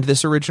 Bush, who signed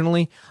this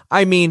originally.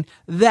 I mean,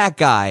 that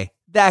guy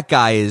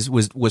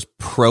was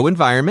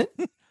pro-environment.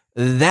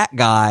 That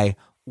guy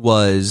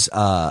was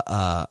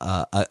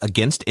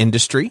against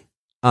industry.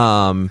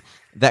 Anyone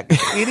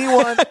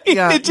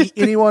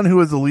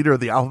who is the leader of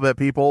the alphabet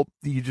people,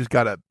 you just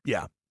gotta,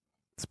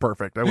 it's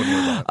perfect. I wouldn't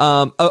worry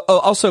about it.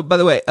 Also, by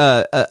the way,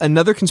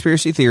 another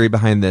conspiracy theory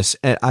behind this,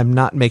 and I'm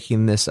not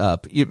making this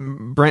up.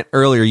 Brent,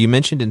 earlier you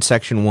mentioned in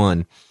section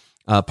 1,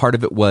 part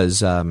of it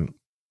was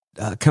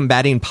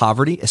combating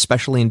poverty,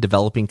 especially in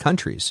developing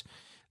countries.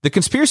 The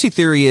conspiracy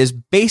theory is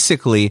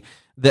basically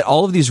that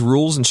all of these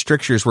rules and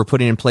strictures we're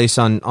putting in place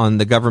on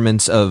the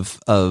governments of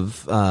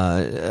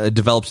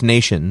developed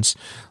nations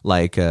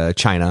like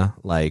China,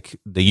 like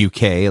the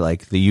UK,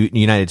 like the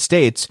United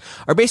States,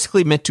 are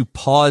basically meant to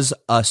pause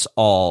us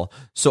all.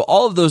 So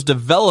all of those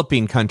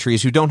developing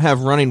countries who don't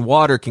have running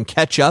water can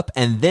catch up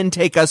and then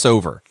take us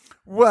over.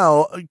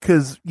 Well,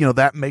 because,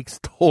 that makes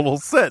total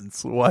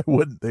sense. Why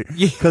wouldn't they?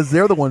 Because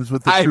they're the ones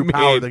with the true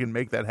power that can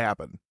make that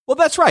happen. Well,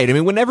 that's right. I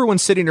mean, when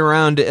everyone's sitting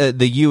around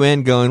the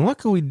UN going, what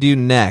can we do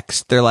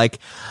next? They're like,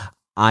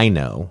 I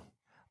know.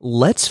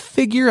 Let's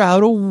figure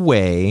out a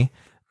way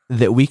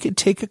that we could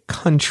take a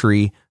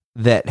country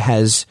that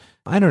has,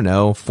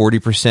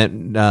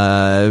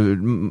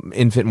 40%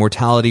 infant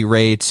mortality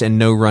rates and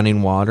no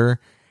running water,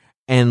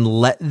 and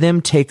let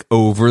them take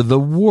over the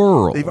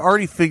world. They've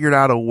already figured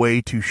out a way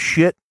to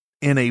shit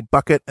in a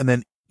bucket and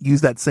then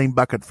use that same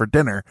bucket for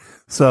dinner.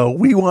 So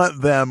we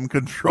want them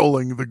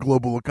controlling the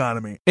global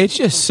economy. It's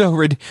just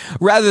so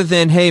rather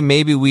than, hey,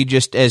 maybe we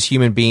just as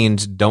human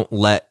beings don't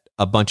let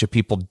a bunch of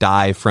people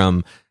die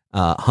from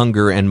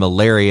hunger and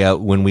malaria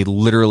when we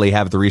literally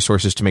have the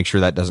resources to make sure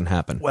that doesn't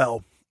happen.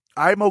 Well,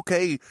 I'm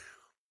okay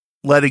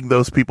letting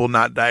those people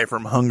not die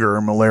from hunger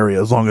or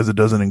malaria as long as it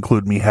doesn't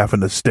include me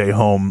having to stay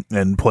home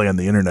and play on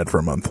the internet for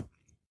a month.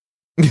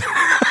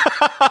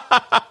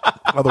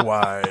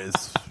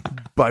 Otherwise,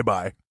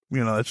 bye-bye.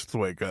 That's just the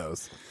way it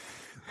goes.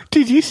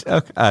 Did you?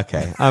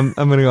 Okay. I'm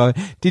going to go.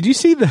 Did you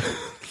see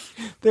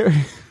there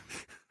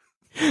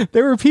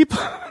were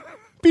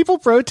people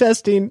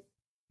protesting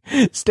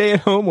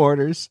stay-at-home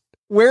orders,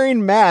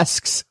 wearing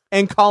masks,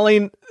 and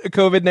calling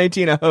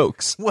COVID-19 a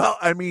hoax? Well,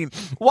 I mean,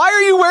 why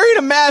are you wearing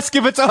a mask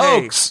if it's a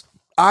hoax?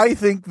 I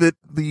think that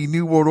the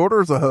New World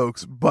Order is a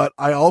hoax, but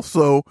I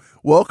also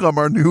welcome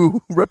our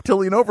new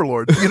reptilian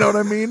overlords. You know what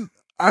I mean?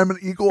 I'm an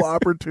equal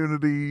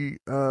opportunity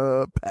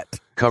pet.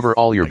 Cover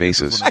all your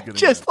bases.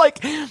 Just like,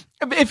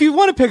 if you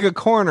want to pick a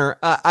corner,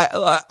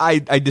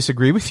 I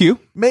disagree with you.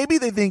 Maybe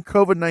they think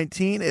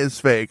COVID-19 is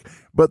fake,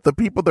 but the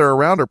people they're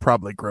around are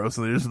probably gross,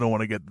 and they just don't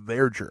want to get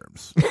their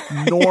germs.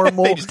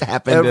 Normal, they just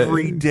happen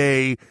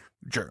everyday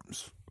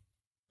germs.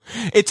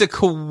 It's a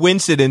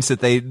coincidence that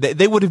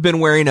they would have been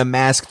wearing a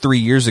mask 3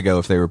 years ago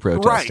if they were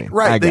protesting.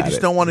 Right. They just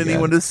don't want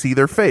anyone to see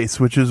their face,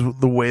 which is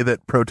the way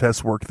that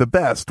protests work the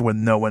best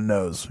when no one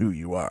knows who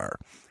you are.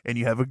 And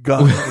you have a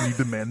gun and you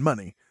demand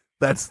money.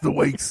 That's the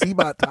way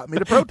CBOT taught me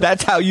to protest.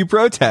 That's how you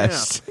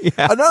protest.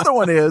 Yeah. Another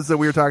one is that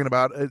we were talking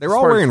about. They're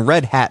all wearing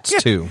red hats,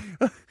 too.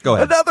 Go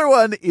ahead. Another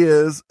one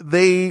is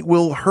they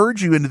will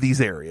herd you into these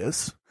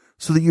areas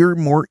so that you're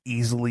more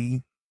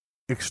easily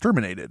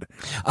exterminated.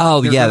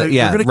 Oh,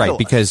 right.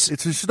 Because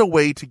it's just a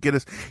way to get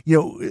us,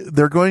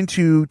 they're going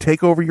to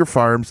take over your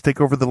farms, take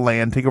over the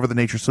land, take over the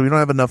nature. So we don't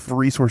have enough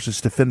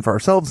resources to fend for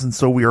ourselves. And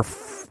so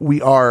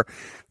we are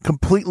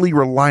completely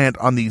reliant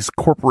on these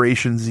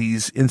corporations,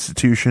 these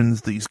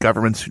institutions, these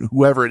governments,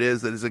 whoever it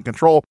is that is in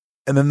control.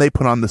 And then they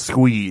put on the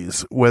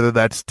squeeze, whether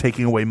that's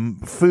taking away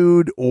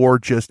food or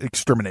just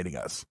exterminating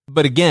us.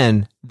 But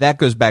again, that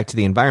goes back to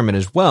the environment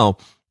as well.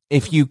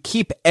 If you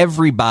keep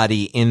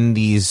everybody in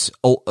these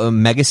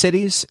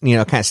megacities,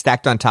 kind of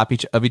stacked on top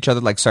of each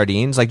other like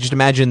sardines, like just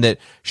imagine that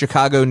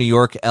Chicago, New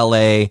York,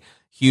 LA,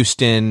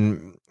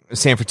 Houston,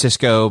 San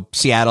Francisco,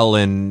 Seattle,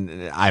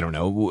 and I don't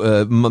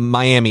know,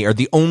 Miami are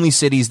the only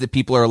cities that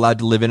people are allowed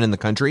to live in the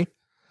country.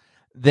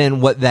 Then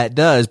what that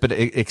does, but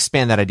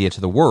expand that idea to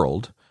the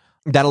world,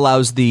 that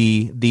allows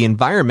the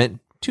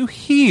environment to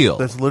heal.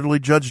 That's literally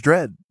Judge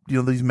Dredd.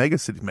 These Mega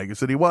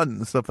City 1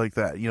 and stuff like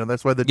that.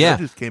 That's why the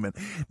judges came in.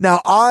 Now,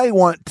 I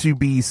want to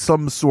be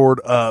some sort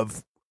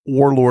of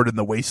warlord in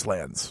the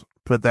wastelands,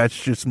 but that's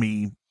just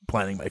me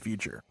planning my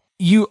future.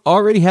 You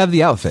already have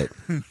the outfit.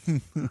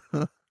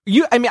 I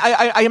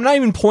am not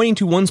even pointing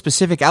to one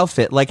specific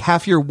outfit. Like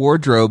half your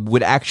wardrobe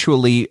would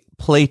actually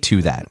play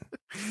to that.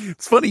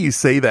 It's funny you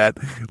say that.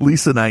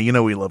 Lisa and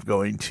I, we love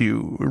going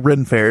to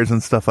Ren fairs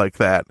and stuff like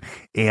that.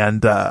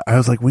 And I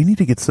was like, we need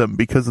to get some,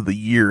 because of the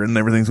year and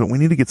everything, so we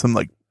need to get some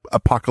like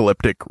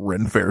apocalyptic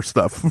Ren fair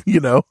stuff,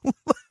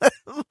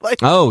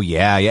 Oh,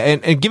 yeah.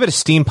 And give it a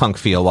steampunk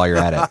feel while you're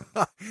at it.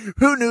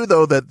 Who knew,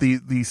 though, that the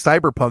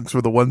cyberpunks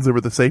were the ones that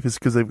were the safest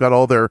because they've got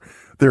all their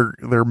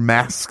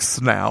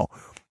masks now.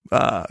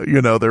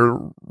 Their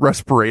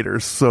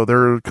respirators, so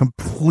they're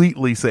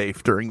completely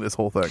safe during this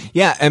whole thing.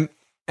 Yeah,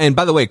 and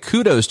by the way,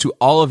 kudos to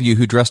all of you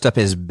who dressed up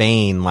as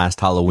Bane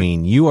last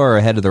Halloween. You are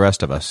ahead of the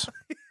rest of us.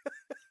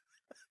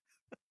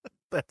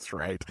 That's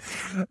right.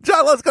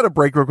 John, let's go to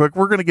break real quick.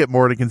 We're going to get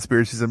more into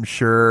conspiracies, I'm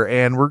sure,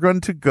 and we're going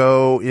to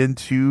go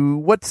into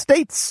what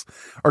states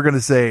are going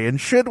to say,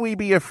 and should we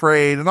be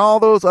afraid, and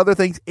all those other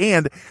things,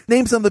 and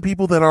name some of the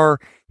people that are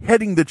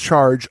heading the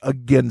charge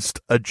against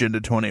Agenda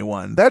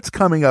 21. That's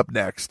coming up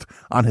next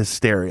on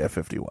Hysteria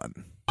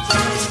 51.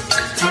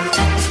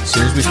 As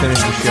soon as we finish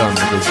the show, I'm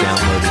going to go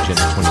download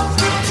Agenda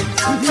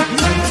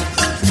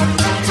 21.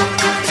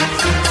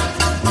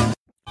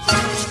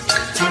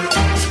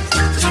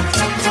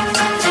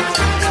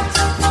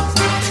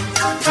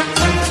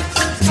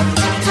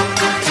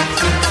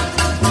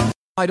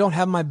 I don't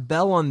have my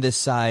bell on this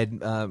side.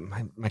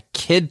 My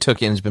kid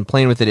took it and has been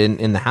playing with it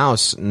in the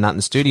house, not in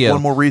the studio.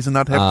 One more reason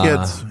not to have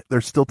kids.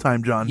 There's still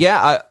time, John.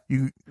 Yeah.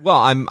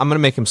 I'm going to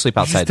make him sleep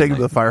outside. Just take him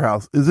to the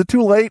firehouse. Is it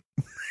too late?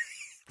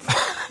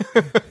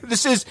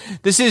 This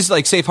is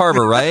like Safe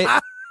Harbor,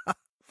 right?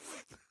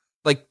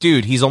 Like,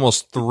 dude, he's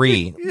almost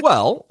 3.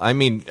 Well, I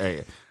mean,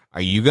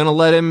 are you going to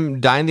let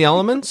him die in the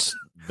elements?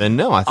 Then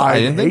no,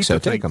 I didn't think so.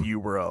 Take him. You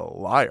were a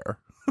liar.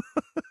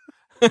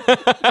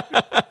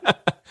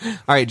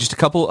 All right, just a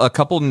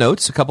couple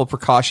notes, a couple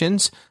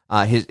precautions.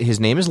 His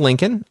name is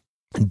Lincoln.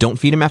 Don't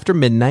feed him after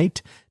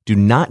midnight. Do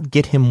not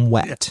get him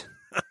wet.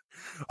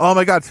 Oh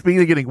my God! Speaking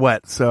of getting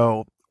wet,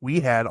 so we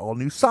had all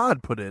new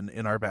sod put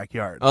in our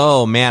backyard.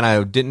 Oh man,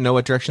 I didn't know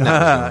what direction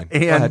that was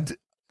going. And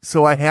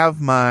so I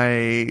have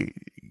my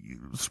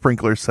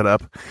sprinklers set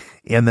up,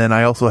 and then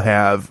I also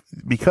have,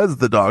 because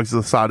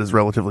the sod is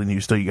relatively new,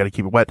 still you got to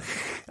keep it wet.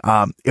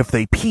 If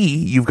they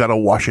pee, you've got to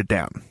wash it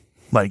down.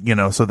 Like,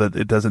 so that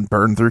it doesn't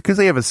burn through, because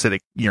they have acidic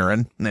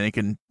urine, and then it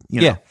can,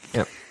 Yeah.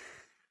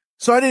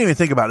 So I didn't even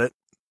think about it.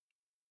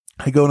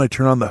 I go and I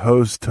turn on the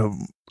hose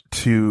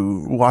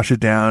to wash it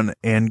down,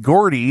 and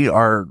Gordy,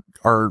 our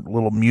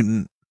little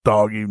mutant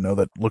dog,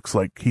 that looks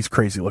like he's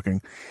crazy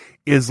looking,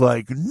 is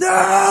like,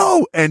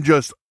 no, and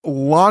just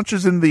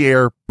launches into the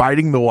air,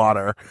 biting the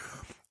water,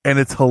 and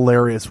it's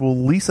hilarious. Well,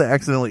 Lisa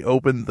accidentally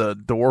opened the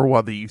door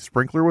while the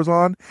sprinkler was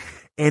on,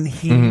 and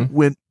he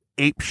went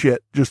ape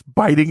shit, just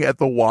biting at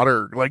the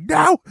water, like,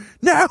 no.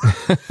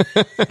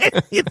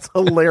 It's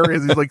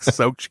hilarious. He's like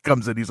soaked. She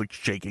comes in, he's like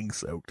shaking,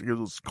 soaked. It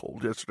was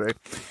cold yesterday.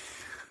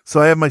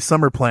 So I have my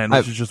summer plan,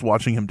 which is just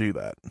watching him do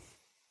that.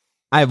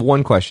 I have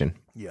one question.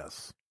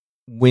 Yes.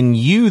 When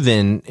you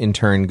then in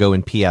turn go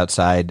and pee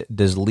outside,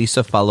 does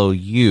Lisa follow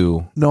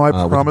you? No, I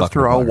promised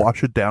her I'll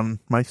wash it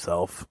down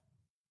myself.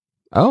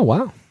 Oh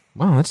wow,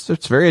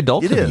 that's very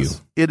adult of you.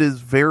 It is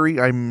very.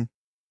 I'm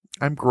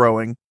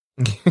growing.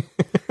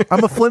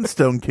 I'm a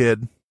Flintstone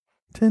kid.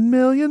 10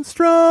 million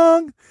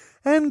strong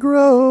and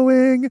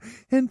growing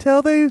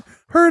until they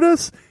herd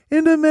us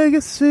into mega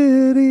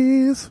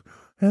cities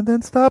and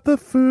then stop the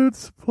food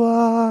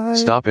supply.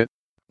 Stop it.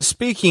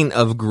 Speaking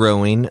of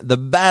growing, the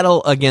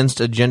battle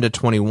against Agenda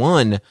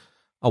 21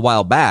 a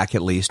while back,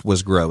 at least,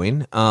 was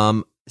growing.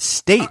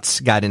 States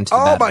got into the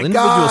battle. Oh my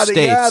God. States.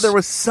 Yeah, there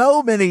was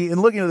so many,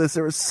 and looking at this,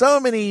 there was so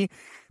many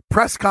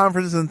press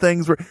conferences and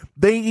things where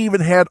they even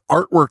had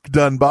artwork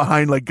done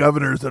behind like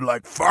governors that are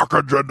like, fuck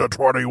Agenda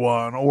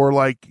 21, or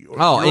like, you're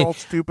all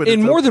stupid.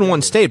 In more than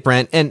one state,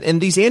 Brent,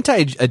 and these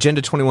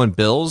anti-Agenda 21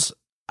 bills,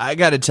 I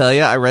got to tell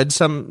you, I read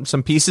some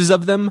pieces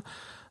of them,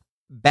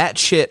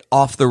 batshit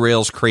off the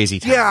rails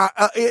crazy time. Yeah,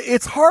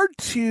 it's hard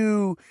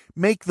to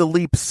make the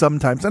leap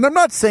sometimes, and I'm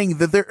not saying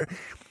that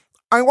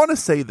I want to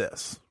say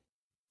this,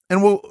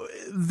 and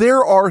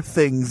there are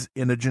things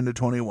in Agenda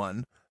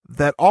 21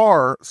 that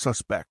are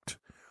suspect.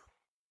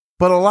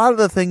 But a lot of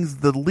the things,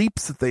 the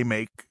leaps that they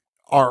make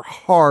are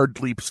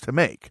hard leaps to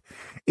make.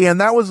 And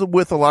that was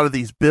with a lot of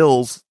these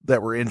bills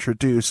that were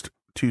introduced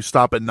to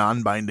stop a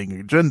non-binding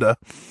agenda.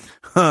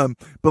 But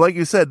like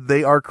you said,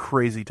 they are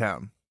crazy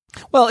town.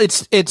 Well,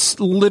 it's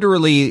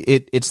literally,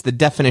 it's the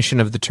definition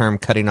of the term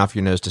cutting off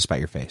your nose to spite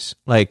your face.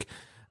 Like,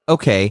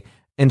 okay,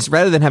 and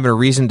rather than having a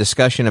reasoned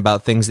discussion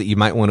about things that you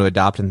might want to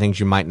adopt and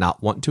things you might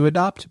not want to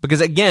adopt, because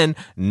again,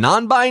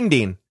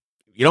 non-binding,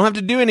 you don't have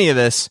to do any of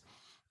this.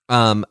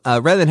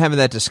 Rather than having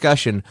that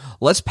discussion,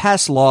 let's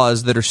pass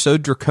laws that are so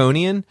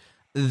draconian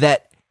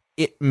that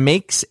it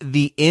makes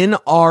the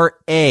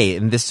NRA,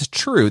 and this is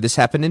true, this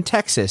happened in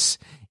Texas,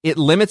 it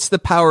limits the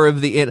power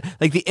of the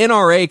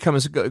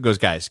NRA goes,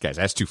 guys,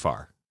 that's too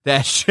far.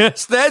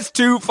 That's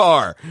too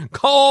far.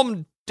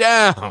 Calm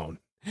down.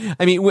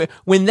 I mean,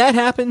 when that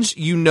happens,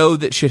 you know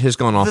that shit has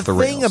gone off the rails.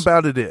 The thing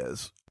about it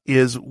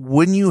is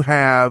when you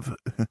have,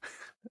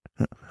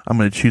 I'm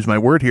going to choose my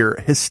word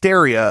here,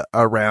 hysteria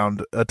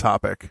around a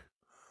topic,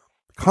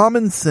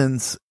 common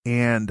sense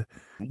and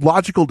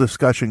logical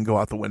discussion go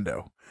out the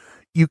window.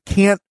 You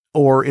can't,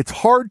 or it's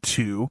hard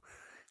to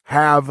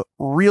have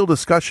real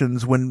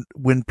discussions when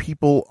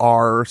people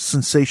are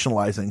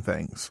sensationalizing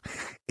things.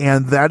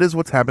 And that is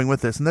what's happening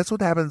with this. And that's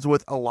what happens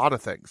with a lot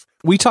of things.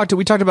 We talked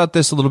about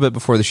this a little bit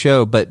before the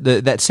show, but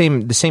the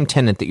same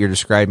tenet that you're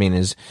describing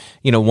is,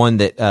 one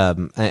that,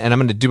 and I'm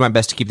going to do my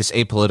best to keep this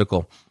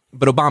apolitical,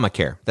 but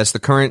Obamacare, that's the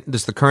current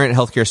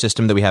healthcare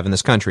system that we have in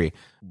this country.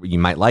 You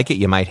might like it,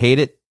 you might hate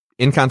it.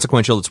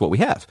 Inconsequential, it's what we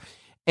have.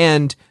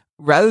 And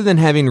rather than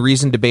having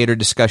reasoned debate or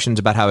discussions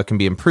about how it can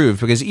be improved,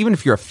 because even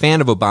if you're a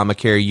fan of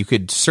Obamacare, you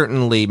could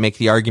certainly make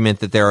the argument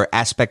that there are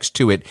aspects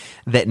to it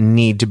that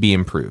need to be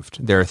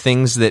improved. There are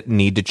things that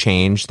need to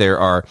change. There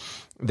are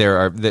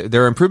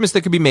improvements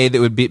that could be made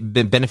that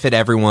would benefit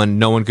everyone.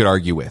 No one could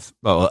argue with.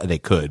 Well, they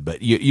could,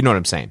 but you know what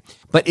I'm saying.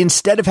 But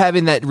instead of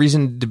having that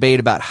reasoned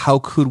debate about how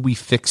could we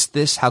fix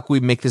this, how could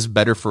we make this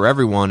better for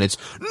everyone, it's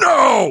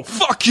no,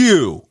 fuck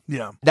you.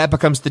 Yeah, that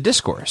becomes the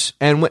discourse.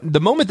 And the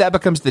moment that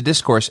becomes the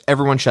discourse,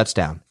 everyone shuts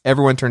down.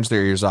 Everyone turns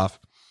their ears off.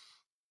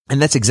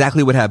 And that's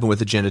exactly what happened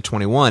with Agenda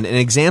 21. An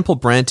example,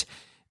 Brent,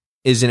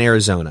 is in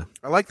Arizona.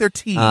 I like their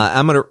tea.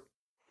 I'm gonna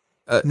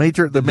the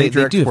major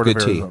export of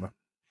Arizona.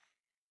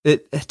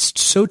 It's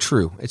so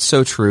true. It's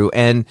so true.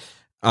 And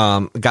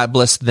God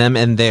bless them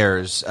and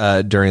theirs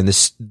during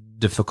this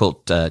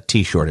difficult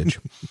tea shortage.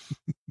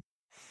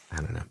 I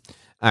don't know.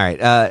 All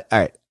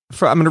right. I'm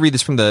going to read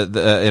this from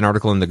an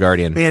article in The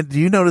Guardian. Man, do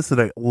you notice that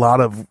a lot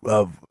of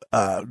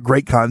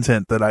great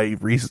content that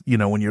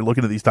when you're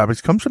looking at these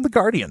topics comes from The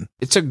Guardian?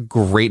 It's a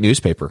great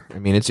newspaper. I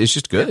mean, it's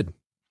just good.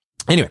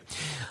 Anyway,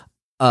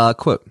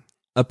 quote,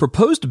 a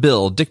proposed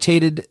bill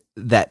dictated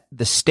that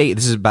the state,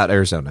 this is about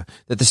Arizona,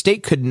 that the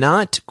state could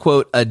not,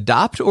 quote,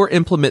 adopt or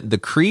implement the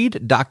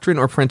creed, doctrine,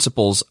 or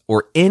principles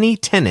or any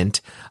tenet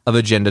of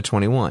Agenda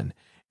 21,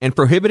 and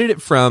prohibited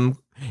it from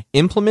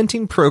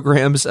implementing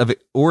programs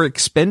or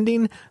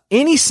expending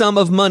any sum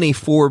of money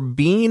for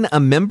being a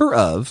member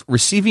of,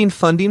 receiving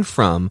funding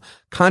from,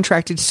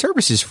 contracted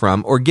services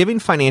from, or giving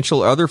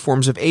financial or other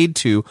forms of aid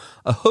to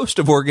a host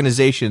of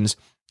organizations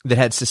that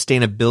had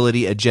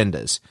sustainability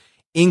agendas,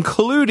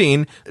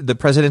 including the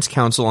President's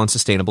Council on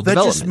Sustainable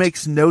Development. That just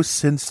makes no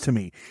sense to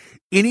me.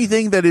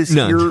 Anything that is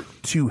here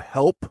to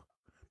help,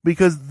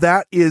 because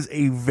that is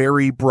a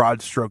very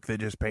broad stroke they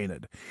just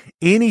painted.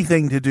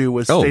 Anything to do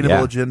with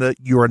sustainable agenda,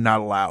 you are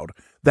not allowed.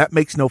 That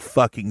makes no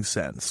fucking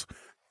sense.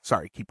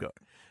 Sorry, keep going.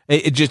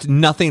 It just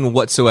nothing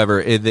whatsoever.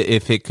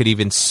 If it could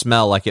even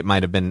smell like it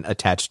might have been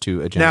attached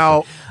to agenda.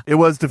 Now, it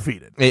was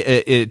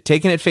defeated.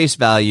 Taken at face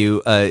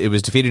value, it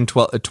was defeated in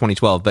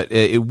 2012, but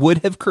it would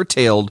have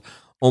curtailed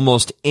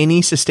almost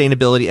any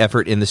sustainability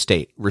effort in the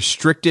state,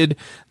 restricted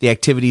the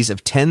activities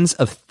of tens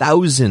of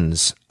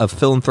thousands of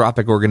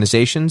philanthropic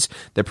organizations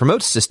that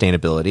promote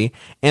sustainability,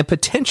 and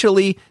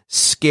potentially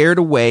scared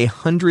away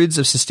hundreds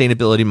of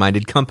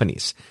sustainability-minded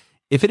companies.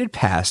 If it had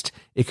passed,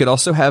 it could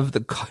also have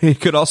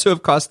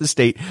cost the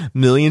state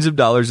millions of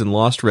dollars in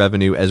lost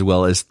revenue, as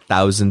well as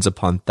thousands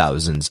upon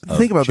thousands of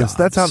Think about jobs. this.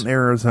 That's out in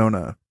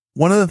Arizona.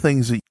 One of the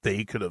things that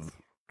they could have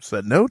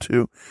said no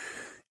to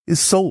is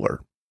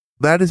solar.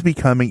 That is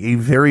becoming a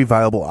very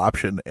viable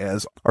option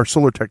as our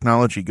solar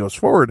technology goes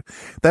forward.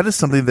 That is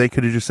something they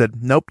could have just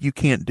said, nope, you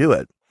can't do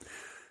it.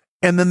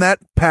 And then that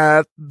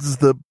pads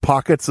the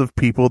pockets of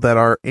people that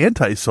are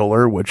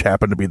anti-solar, which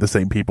happen to be the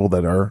same people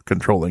that are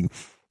controlling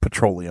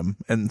petroleum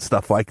and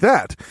stuff like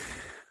that.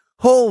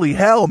 Holy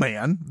hell,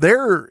 man.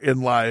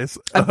 Therein lies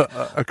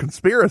a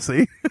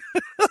conspiracy.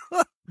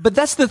 But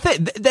that's the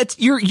thing.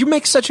 You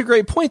make such a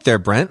great point there,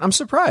 Brent. I'm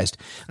surprised.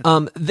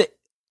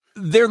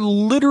 They're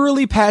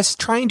literally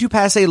trying to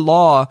pass a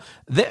law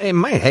that it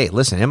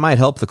might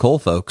help the coal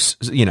folks,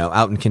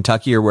 out in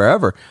Kentucky or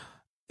wherever,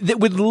 that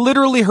would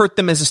literally hurt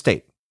them as a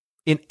state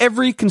in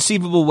every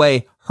conceivable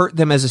way, hurt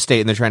them as a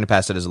state. And they're trying to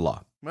pass it as a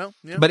law. Well,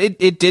 yeah. But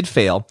it did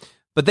fail,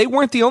 but they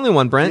weren't the only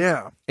one, Brent.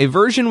 Yeah. A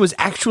version was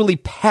actually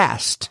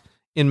passed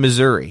in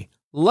Missouri,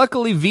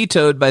 luckily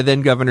vetoed by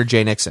then Governor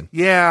Jay Nixon.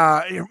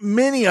 Yeah,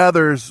 many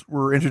others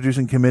were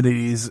introducing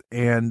committees,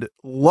 and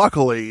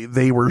luckily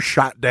they were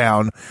shot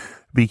down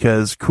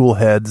because cool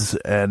heads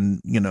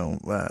and,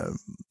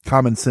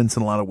 common sense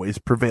in a lot of ways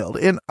prevailed.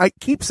 And I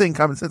keep saying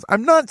common sense.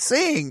 I'm not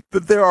saying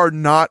that there are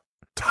not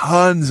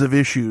tons of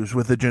issues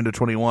with Agenda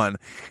 21.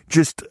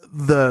 Just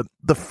the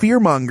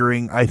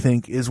fear-mongering, I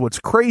think, is what's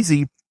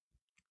crazy.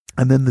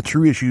 And then the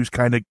true issues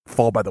kind of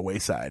fall by the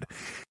wayside.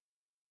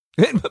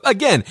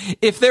 Again,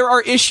 if there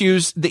are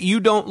issues that you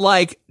don't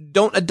like,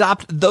 don't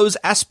adopt those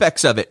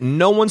aspects of it.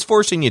 No one's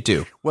forcing you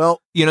to.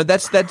 Well,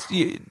 that's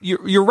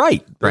you're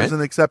right, Brent. There's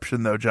an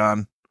exception though,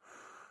 John.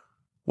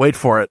 Wait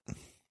for it.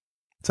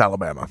 It's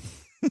Alabama.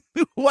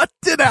 What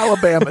did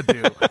Alabama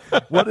do?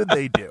 What did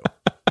they do?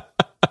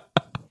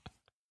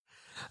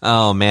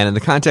 Oh man, in the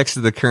context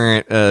of the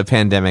current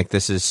pandemic,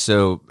 this is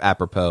so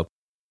apropos.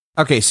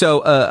 Okay,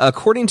 so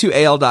according to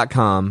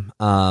AL.com,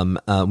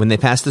 when they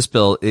passed this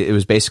bill, it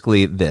was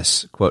basically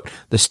this, quote,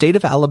 the state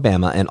of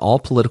Alabama and all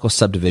political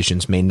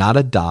subdivisions may not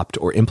adopt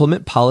or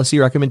implement policy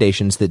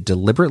recommendations that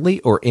deliberately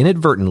or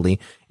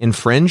inadvertently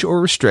infringe or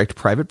restrict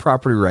private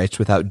property rights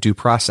without due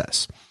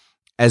process,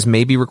 as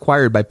may be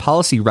required by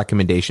policy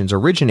recommendations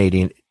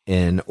originating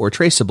in or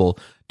traceable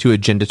to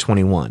Agenda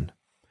 21.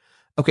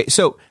 Okay,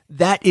 so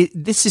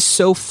this is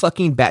so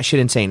fucking batshit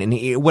insane.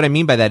 And what I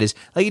mean by that is,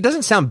 it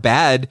doesn't sound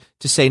bad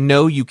to say,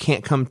 no, you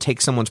can't come take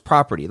someone's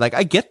property.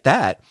 I get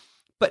that.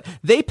 But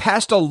they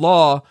passed a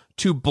law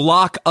to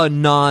block a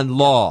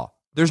non-law.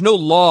 There's no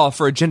law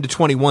for Agenda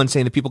 21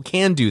 saying that people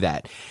can do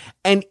that.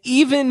 And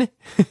they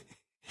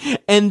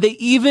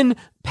even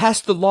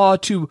passed the law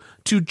to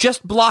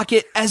just block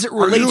it as it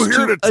relates you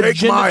here to to take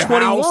Agenda my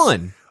 21.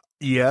 house?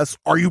 Yes.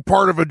 Are you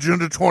part of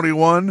Agenda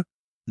 21?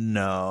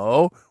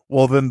 No.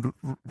 Well, then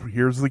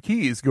here's the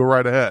keys. Go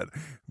right ahead.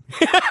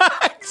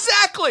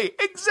 Exactly.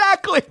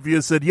 If you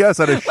had said yes,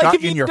 I'd have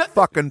shot you in your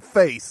fucking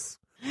face.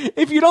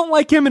 If you don't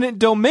like eminent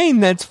domain,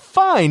 that's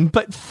fine.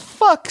 But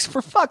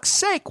for fuck's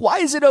sake, why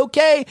is it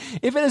okay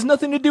if it has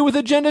nothing to do with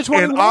Agenda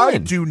 21? And I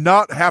do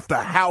not have to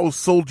house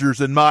soldiers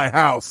in my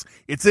house.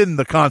 It's in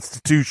the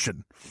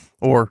Constitution.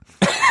 Or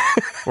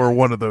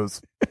one of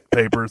those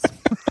papers.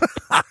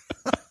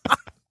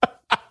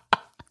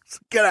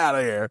 Get out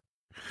of here.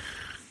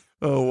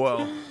 Oh,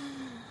 well.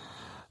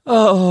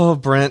 Oh,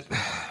 Brent.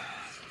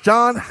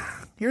 John,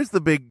 here's the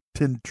big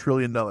 $10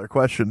 trillion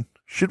question.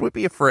 Should we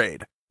be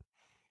afraid?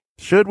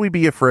 Should we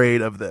be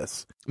afraid of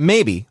this?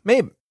 Maybe,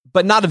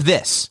 but not of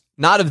this.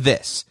 Not of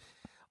this.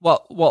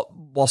 Well,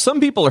 while some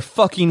people are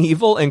fucking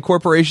evil and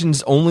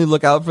corporations only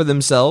look out for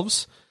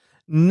themselves,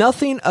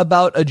 nothing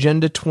about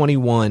Agenda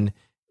 21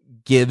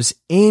 gives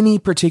any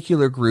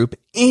particular group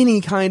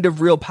any kind of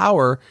real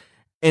power,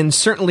 and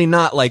certainly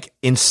not like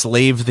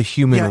enslave the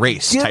human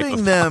race type of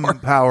Giving them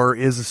power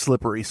is a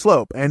slippery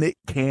slope, and it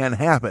can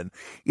happen.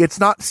 It's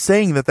not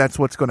saying that that's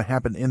what's going to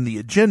happen in the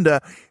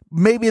agenda.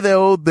 Maybe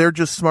though they're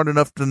just smart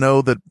enough to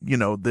know that,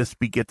 this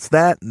begets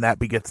that and that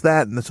begets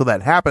that, and so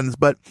that happens.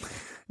 But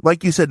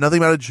like you said, nothing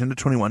about Agenda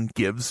 21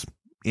 gives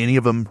any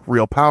of them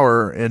real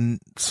power, and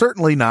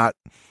certainly not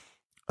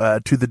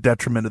to the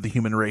detriment of the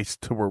human race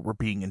to where we're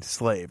being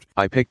enslaved.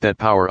 I picked that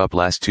power up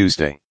last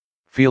Tuesday.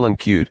 Feeling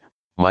cute.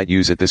 Might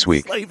use it this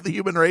week. Enslave the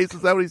human race?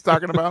 Is that what he's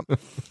talking about?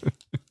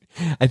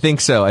 I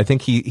think so. I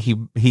think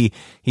he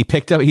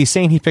picked up. He's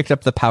saying he picked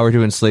up the power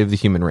to enslave the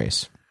human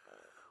race.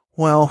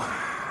 Well,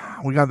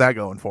 we got that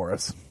going for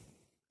us.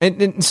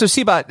 And so,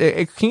 Seabot,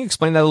 can you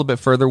explain that a little bit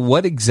further?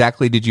 What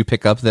exactly did you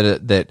pick up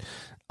that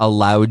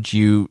allows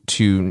you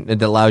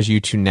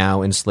to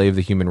now enslave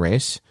the human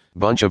race?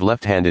 Bunch of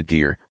left-handed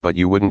gear, but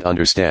you wouldn't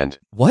understand.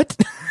 What?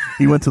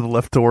 He went to the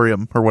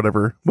Leftorium or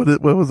whatever.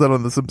 What was that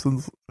on The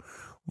Simpsons?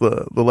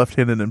 The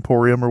left-handed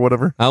emporium or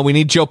whatever. Oh, we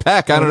need Joe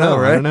Peck. I don't know,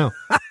 right? I don't know.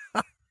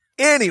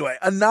 Anyway,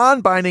 a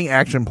non-binding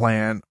action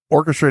plan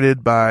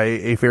orchestrated by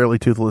a fairly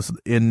toothless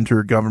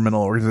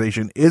intergovernmental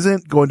organization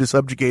isn't going to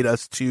subjugate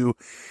us to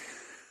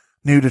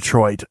New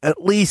Detroit,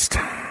 at least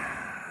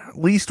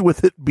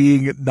with it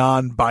being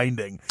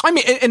non-binding. I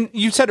mean, and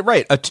you said it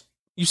right.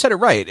 You said it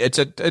right. It's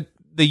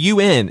the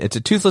UN. It's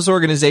a toothless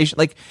organization.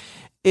 Like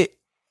it.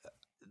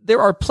 There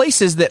are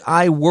places that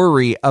I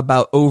worry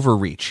about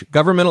overreach.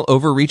 Governmental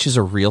overreach is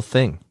a real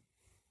thing.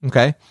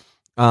 Okay.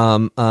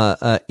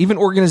 Even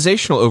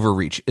organizational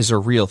overreach is a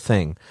real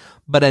thing,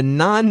 but a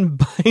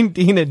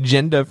non-binding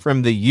agenda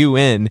from the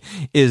UN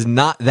is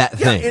not that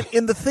thing.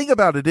 And the thing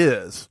about it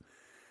is,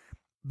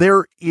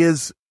 there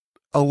is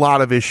a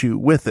lot of issue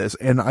with this,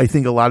 and I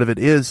think a lot of it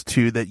is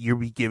too that you'll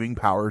be giving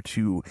power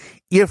to,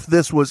 if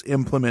this was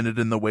implemented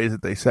in the ways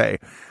that they say,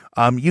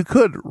 you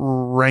could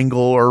wrangle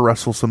or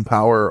wrestle some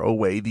power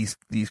away these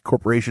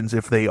corporations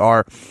if they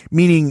are,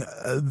 meaning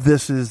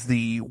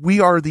we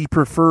are the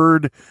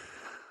preferred,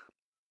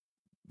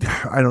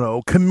 I don't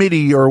know,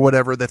 committee or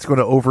whatever that's going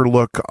to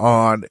overlook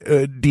on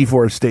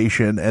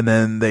deforestation, and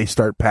then they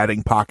start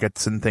padding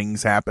pockets and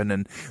things happen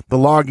and the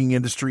logging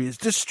industry is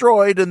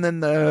destroyed, and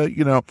then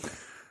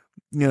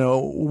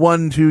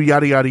 1, 2,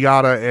 yada, yada,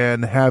 yada,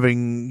 and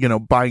having,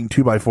 buying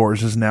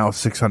 2x4s is now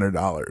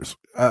 $600.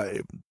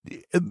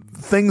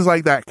 Things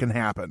like that can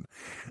happen.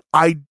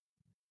 I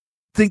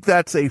think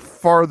that's a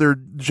farther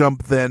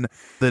jump than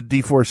the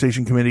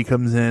deforestation committee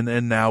comes in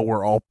and now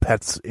we're all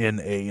pets in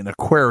an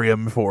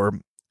aquarium for,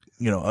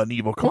 an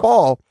evil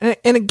cabal.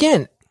 And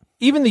again,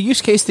 even the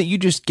use case that you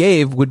just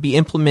gave would be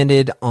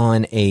implemented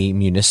on a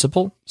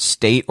municipal,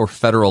 state, or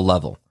federal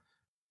level.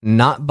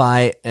 Not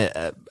by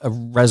a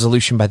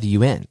resolution by the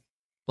UN,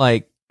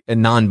 like a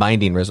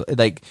non-binding resolution.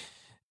 Like,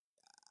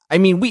 I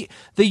mean,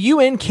 the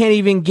UN can't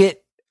even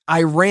get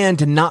Iran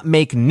to not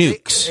make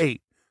nukes. Hey,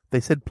 they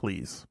said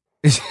please,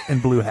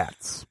 and blue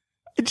hats.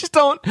 I just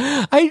don't.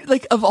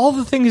 Of all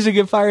the things to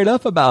get fired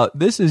up about,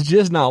 this is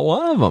just not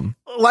one of them.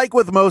 Like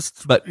with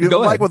most,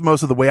 with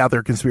most of the way out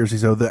there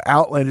conspiracies, though, the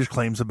outlandish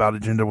claims about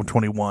Agenda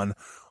 21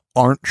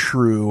 aren't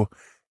true.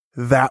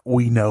 That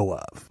we know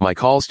of. My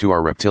calls to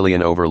our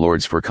reptilian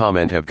overlords for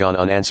comment have gone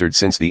unanswered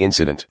since the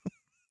incident.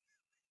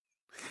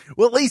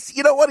 Well, at least,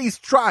 you know what? He's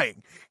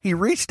trying. He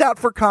reached out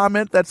for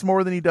comment. That's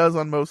more than he does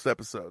on most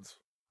episodes.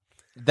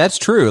 That's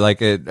true. Like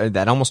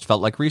that almost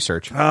felt like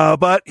research.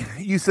 But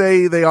you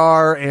say they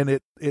are, and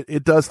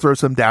it does throw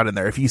some doubt in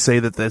there. If you say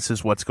that this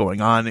is what's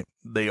going on,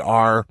 they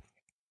are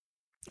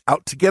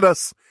out to get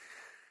us.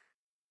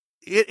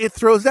 It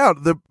throws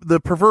out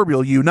the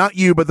proverbial you, not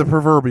you, but the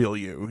proverbial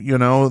you,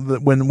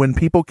 when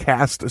people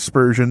cast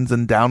aspersions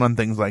and down on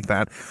things like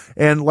that.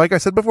 And like I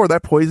said before,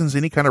 that poisons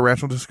any kind of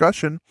rational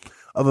discussion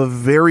of a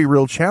very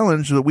real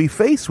challenge that we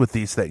face with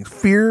these things.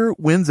 Fear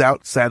wins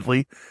out,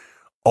 sadly,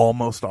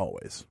 almost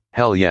always.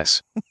 Hell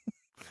yes.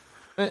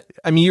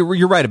 I mean,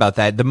 you're right about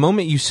that. The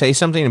moment you say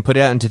something and put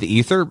it out into the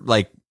ether,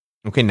 like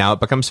Okay, now it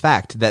becomes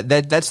fact.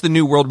 That's the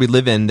new world we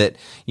live in, that,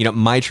 you know,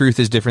 my truth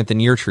is different than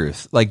your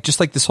truth. Like,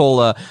 just like this whole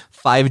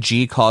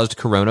 5G caused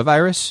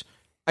coronavirus.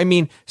 I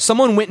mean,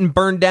 someone went and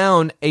burned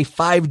down a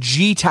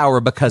 5G tower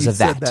because of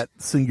that. Said that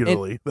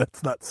singularly.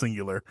 That's not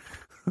singular.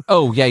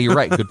 Oh, yeah, you're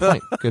right. Good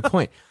point. Good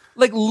point.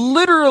 Like,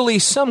 literally,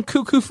 some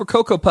cuckoo for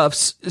Cocoa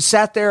Puffs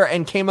sat there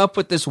and came up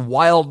with this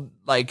wild,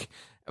 like,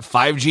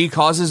 5G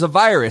causes a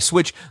virus,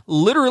 which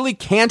literally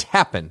can't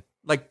happen.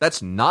 Like,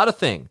 that's not a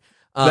thing.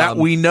 That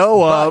we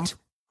know of.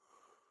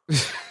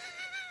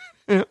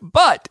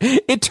 But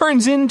it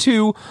turns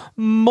into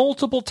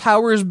multiple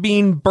towers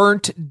being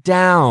burnt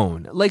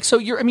down. Like, so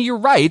you're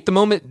right. The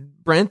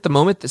moment, Brent,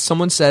 that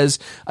someone says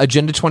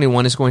Agenda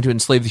 21 is going to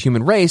enslave the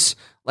human race,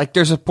 like,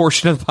 there's a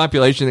portion of the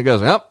population that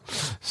goes, oh,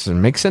 this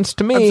makes sense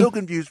to me. I'm so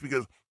confused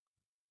because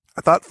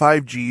I thought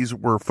 5Gs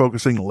were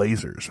focusing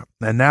lasers,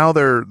 and now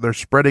they're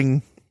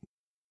spreading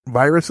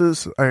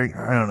viruses. I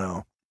don't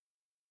know.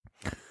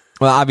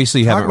 Well,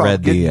 obviously you haven't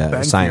read the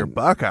bang science. Your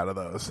buck out of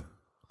those.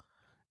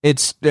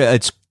 It's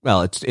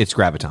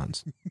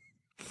gravitons.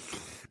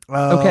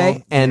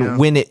 Okay, and yeah.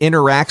 when it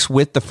interacts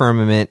with the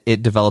firmament,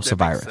 it develops a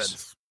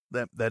virus.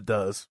 That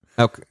does.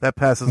 Okay, that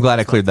passes. I'm glad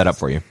I cleared that up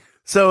for you.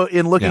 So,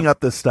 in looking up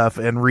this stuff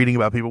and reading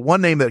about people,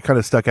 one name that kind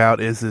of stuck out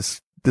is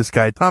this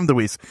guy, Tom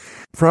DeWeese.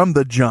 From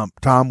the jump,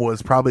 Tom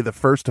was probably the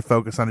first to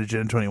focus on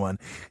Agenda 21.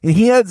 And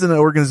he heads an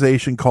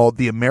organization called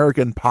the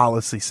American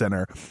Policy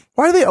Center.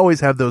 Why do they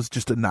always have those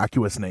just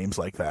innocuous names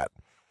like that?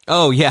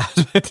 Oh, yeah.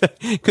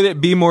 Could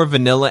it be more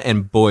vanilla?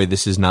 And boy,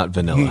 this is not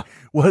vanilla.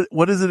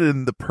 What is it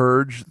in The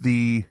Purge?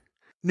 The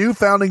New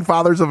Founding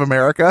Fathers of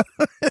America?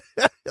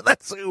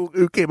 That's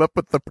who came up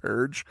with The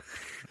Purge.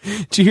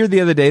 Did you hear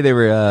the other day they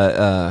were,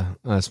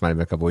 this might have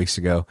been a couple weeks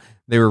ago,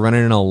 they were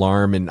running an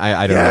alarm, and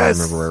I don't know, I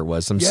remember where it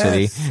was, some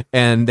city,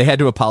 and they had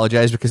to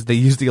apologize because they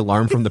used the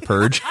alarm from The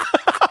Purge.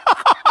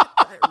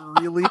 It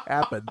really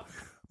happened.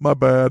 My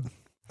bad.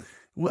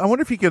 I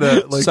wonder if you could,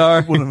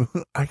 sorry.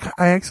 I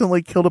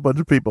accidentally killed a bunch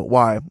of people.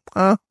 Why?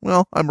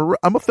 Well,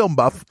 I'm a film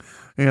buff,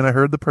 and I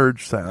heard The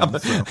Purge sound.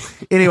 So.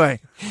 Anyway,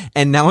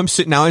 and now I'm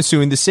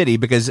suing the city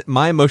because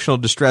my emotional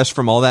distress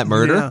from all that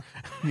murder.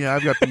 Yeah,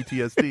 I've got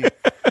PTSD.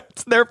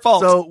 It's their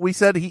fault. So we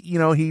said he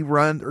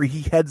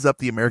heads up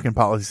the American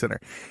Policy Center,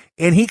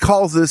 and he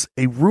calls this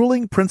a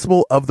ruling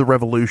principle of the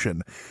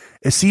revolution,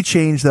 a sea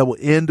change that will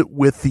end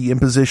with the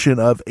imposition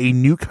of a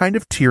new kind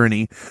of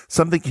tyranny,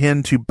 something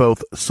akin to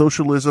both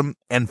socialism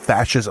and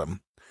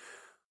fascism.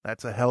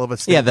 That's a hell of a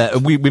statement. Yeah,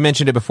 we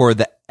mentioned it before,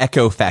 the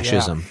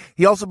eco-fascism. Yeah.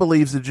 He also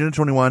believes that Agenda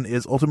 21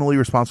 is ultimately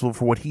responsible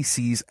for what he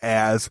sees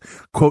as,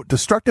 quote,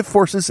 destructive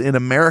forces in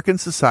American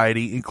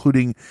society,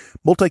 including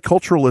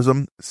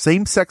multiculturalism,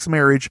 same-sex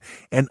marriage,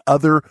 and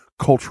other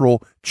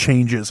cultural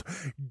changes.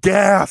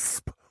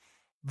 Gasp!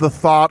 The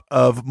thought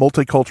of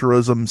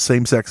multiculturalism,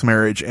 same-sex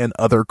marriage, and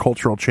other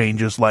cultural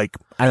changes, like,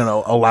 I don't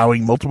know,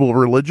 allowing multiple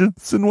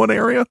religions in one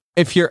area.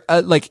 If you're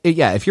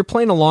if you're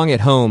playing along at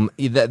home,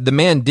 the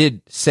man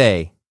did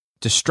say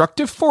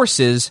destructive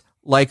forces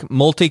like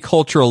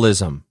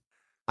multiculturalism.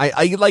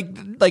 I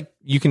like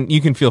you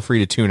can feel free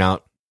to tune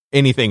out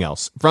anything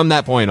else from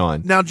that point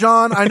on. Now,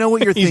 John, I know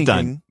what you're He's thinking.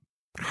 done.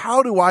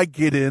 How do I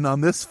get in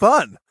on this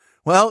fun?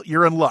 Well,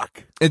 you're in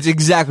luck. It's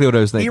exactly what I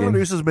was thinking. He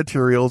produces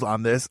materials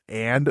on this,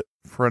 and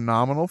for a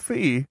nominal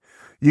fee,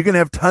 you can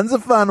have tons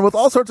of fun with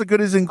all sorts of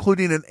goodies,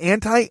 including an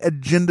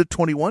anti-Agenda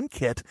 21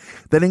 kit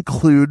that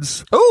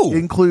includes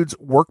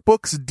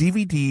workbooks,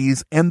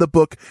 DVDs, and the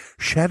book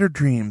Shattered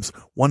Dreams,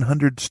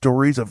 100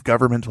 Stories of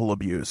Governmental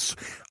Abuse.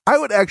 I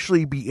would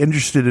actually be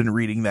interested in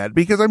reading that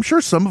because I'm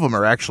sure some of them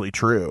are actually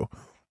true.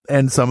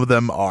 And some of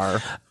them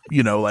are,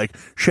 like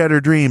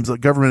Shattered Dreams,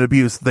 like government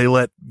abuse. They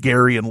let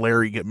Gary and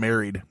Larry get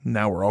married.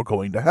 Now we're all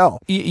going to hell.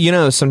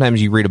 Sometimes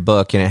you read a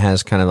book and it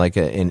has kind of like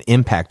an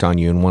impact on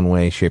you in one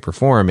way, shape, or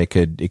form. It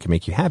could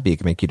make you happy. It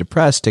could make you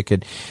depressed. It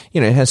could,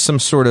 it has some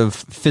sort of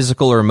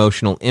physical or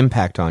emotional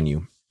impact on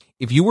you.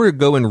 If you were to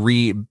go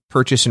and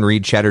purchase and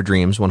read Shattered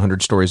Dreams,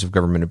 100 Stories of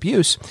Government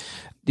Abuse,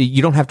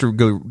 you don't have to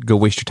go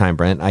waste your time,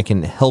 Brent. I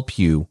can help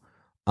you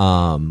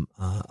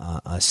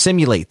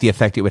simulate the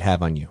effect it would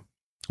have on you.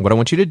 What I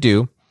want you to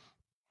do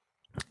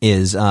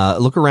is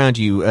look around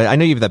you. I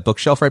know you have that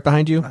bookshelf right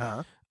behind you.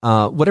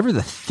 Whatever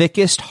the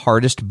thickest,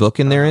 hardest book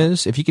in there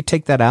is, if you could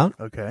take that out.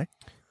 Okay.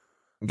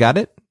 Got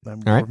it? All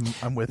right.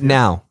 I'm with you.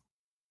 Now,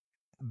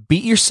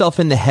 beat yourself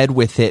in the head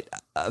with it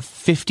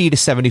 50 to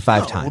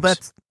 75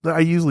 times. Well, I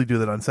usually do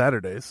that on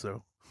Saturdays.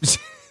 So,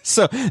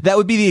 so that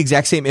would be the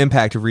exact same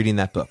impact of reading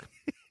that book.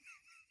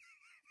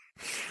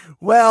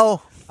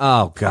 Well...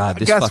 Oh, God,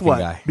 this guess fucking what?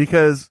 guy.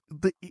 Because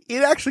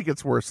it actually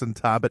gets worse than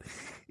Tom, but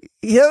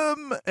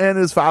him and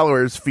his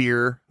followers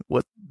fear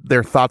what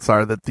their thoughts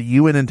are that the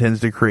UN intends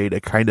to create a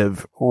kind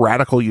of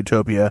radical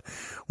utopia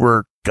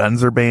where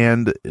guns are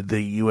banned,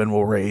 the UN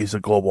will raise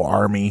a global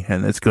army,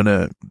 and it's going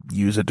to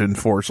use it to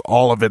enforce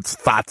all of its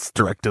thoughts,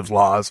 directives,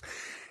 laws,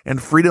 and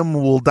freedom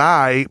will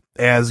die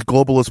as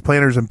globalist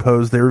planners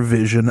impose their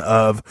vision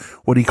of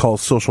what he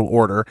calls social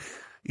order.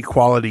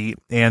 equality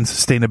and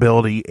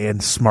sustainability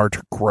and smart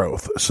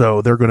growth.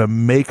 So they're going to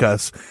make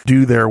us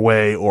do their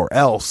way or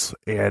else,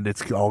 and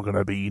it's all going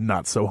to be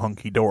not so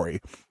hunky-dory.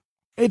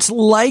 It's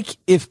like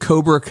if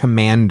Cobra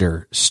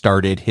Commander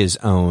started his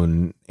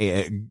own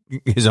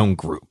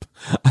group.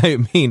 I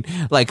mean,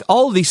 like,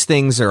 all these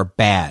things are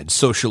bad.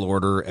 Social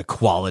order,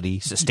 equality,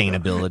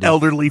 sustainability.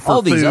 Elderly for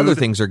all these food. other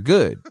things are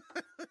good.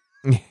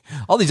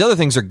 All these other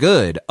things are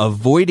good.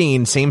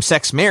 Avoiding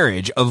same-sex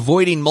marriage,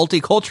 avoiding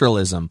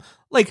multiculturalism.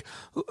 Like,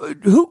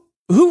 who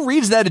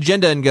reads that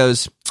agenda and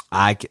goes,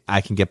 I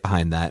can get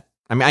behind that?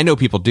 I mean, I know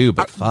people do,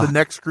 but fuck. The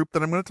next group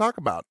that I'm going to talk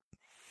about,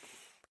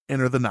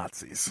 enter the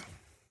Nazis.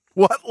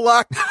 What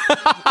luck!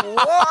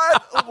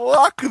 What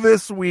luck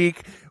this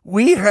week?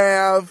 We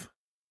have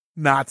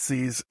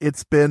Nazis.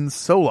 It's been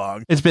so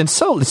long. It's been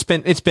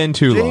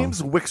too long.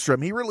 James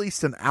Wickstrom, he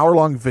released an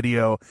hour-long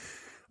video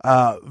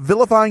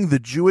vilifying the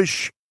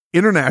Jewish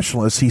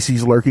internationalists he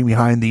sees lurking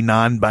behind the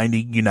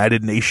non-binding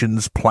United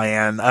Nations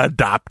plan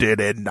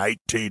adopted in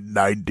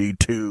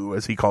 1992,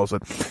 as he calls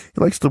it. He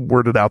likes to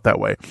word it out that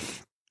way.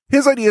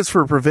 His ideas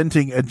for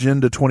preventing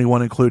Agenda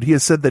 21 include, he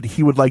has said that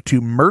he would like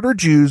to murder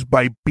Jews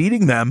by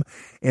beating them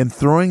and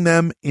throwing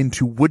them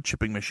into wood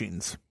chipping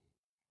machines.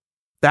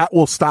 That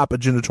will stop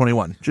Agenda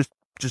 21. Just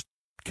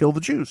kill the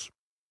Jews.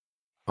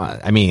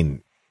 I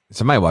mean,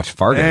 somebody watched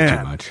Fargo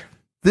too much.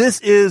 This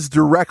is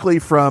directly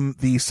from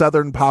the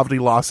Southern Poverty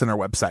Law Center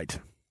website.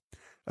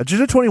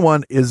 Agenda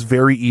 21 is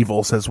very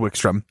evil, says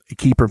Wickstrom, a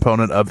key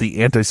proponent of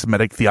the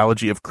anti-Semitic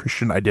theology of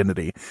Christian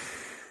identity.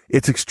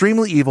 It's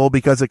extremely evil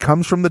because it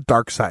comes from the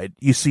dark side.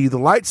 You see, the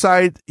light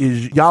side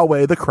is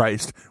Yahweh the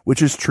Christ,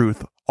 which is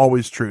truth,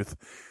 always truth.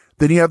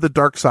 Then you have the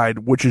dark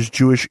side, which is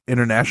Jewish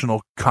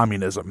international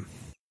communism.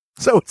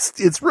 So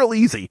it's real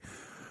easy.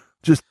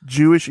 Just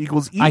Jewish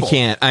equals evil.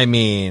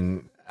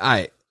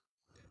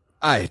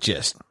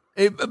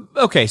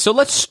 Okay, so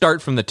let's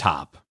start from the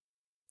top.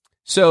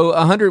 So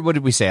 100, what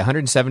did we say?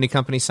 170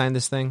 companies signed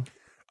this thing?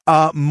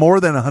 More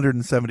than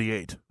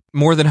 178.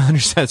 More than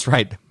 100. That's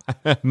right.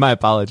 My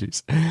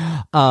apologies.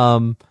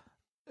 So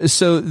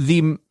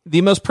the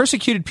most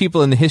persecuted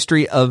people in the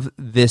history of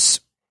this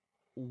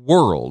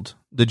world,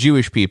 the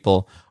Jewish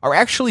people, are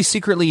actually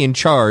secretly in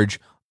charge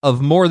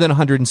of more than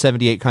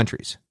 178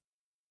 countries.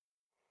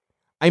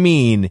 I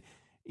mean,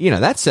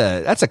 that's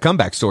a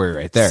comeback story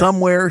right there.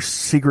 Somewhere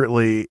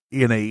secretly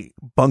in a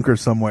bunker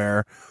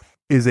somewhere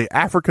is a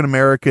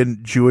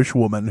African-American Jewish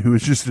woman who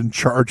is just in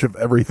charge of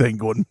everything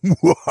going,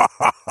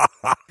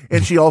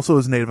 and she also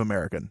is Native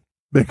American,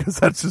 because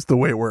that's just the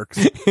way it works.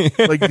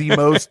 Like the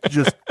most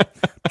just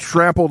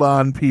trampled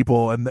on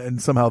people,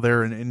 and somehow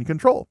they're in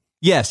control.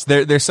 Yes,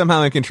 they're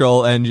somehow in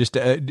control and just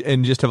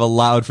have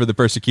allowed for the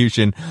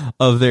persecution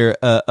of their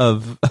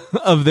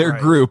right.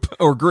 group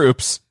or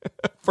groups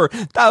for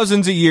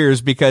thousands of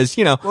years because,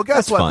 Well,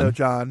 guess what, fun. though,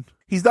 John?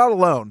 He's not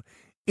alone.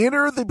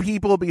 Enter the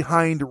people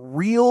behind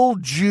Real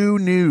Jew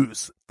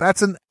News.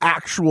 That's an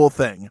actual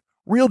thing.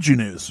 Real Jew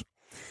News.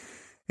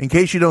 In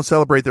case you don't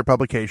celebrate their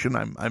publication,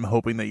 I'm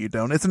hoping that you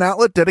don't. It's an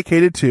outlet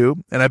dedicated to,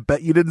 and I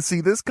bet you didn't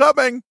see this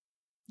coming,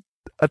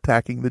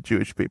 attacking the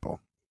Jewish people.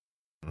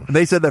 And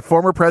they said that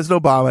former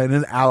President Obama and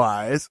his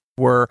allies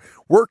were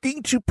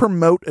working to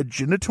promote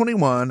Agenda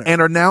 21 and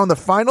are now in the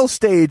final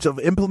stage of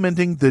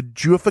implementing the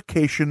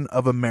Jewification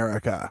of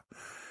America.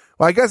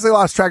 Well, I guess they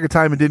lost track of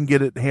time and didn't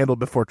get it handled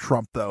before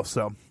Trump, though.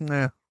 So,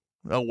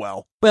 oh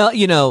well. Well,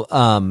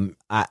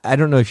 I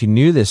don't know if you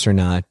knew this or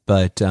not,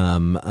 but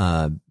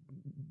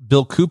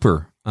Bill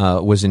Cooper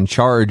was in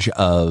charge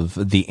of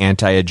the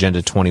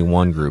anti-Agenda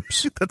 21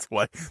 groups.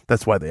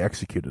 That's why they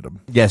executed him.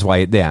 Yes, why?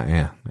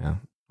 Yeah.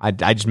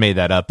 I just made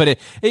that up, but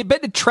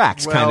it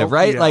tracks kind of,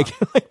 right? Yeah.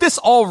 Like this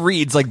all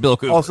reads like Bill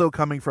Cooper. Also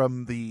coming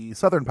from the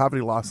Southern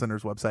Poverty Law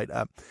Center's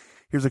website.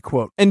 Here's a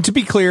quote. And to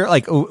be clear,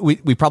 like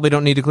we probably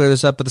don't need to clear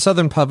this up, but the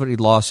Southern Poverty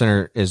Law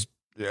Center is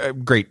a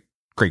great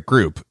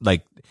group.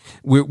 Like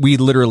we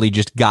literally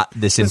just got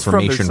this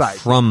information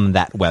from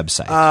that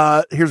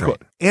website. Here's a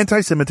quote.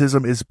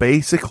 Anti-Semitism is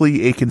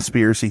basically a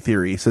conspiracy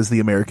theory, says the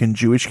American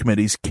Jewish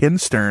Committee's Ken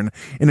Stern,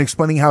 in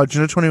explaining how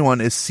Agenda 21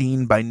 is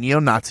seen by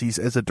neo-Nazis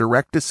as a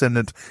direct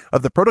descendant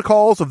of the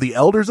Protocols of the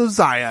Elders of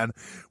Zion,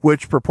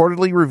 which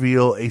purportedly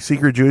reveal a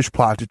secret Jewish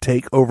plot to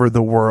take over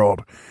the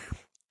world.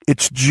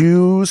 It's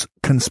Jews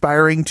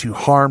conspiring to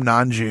harm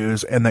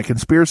non-Jews, and that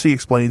conspiracy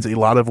explains a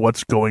lot of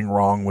what's going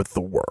wrong with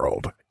the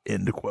world.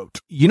 End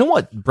quote. You know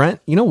what, Brent?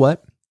 You know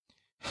what?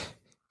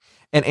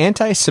 An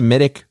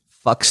anti-Semitic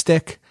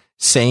fuckstick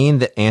saying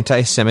that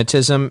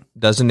anti-Semitism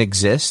doesn't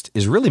exist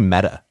is really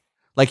meta.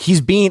 Like, he's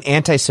being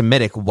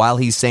anti-Semitic while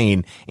he's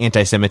saying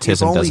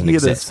anti-Semitism doesn't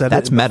exist.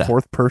 That's in meta. The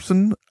fourth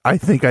person, I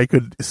think I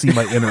could see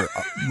my inner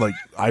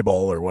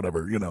eyeball or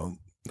whatever,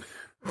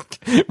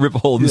 Rip a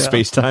hole in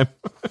space-time.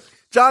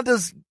 John,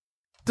 does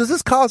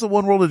this cause a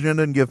one world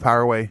agenda and give power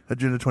away?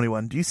 Agenda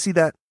 21. Do you see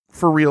that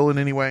for real in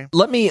any way?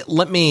 Let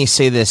me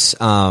say this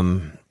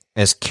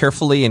as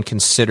carefully and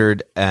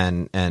considered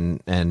and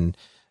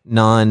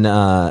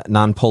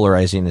non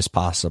polarizing as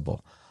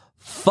possible.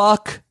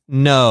 Fuck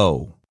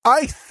no.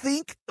 I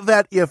think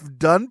that if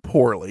done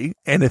poorly,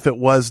 and if it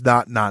was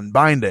not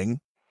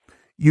non-binding,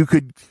 you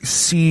could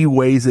see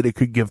ways that it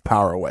could give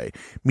power away,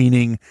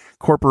 meaning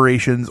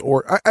corporations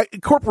or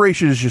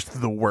corporation is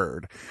just the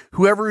word.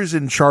 Whoever is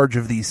in charge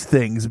of these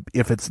things,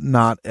 if it's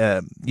not,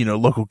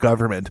 local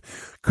government,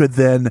 could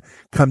then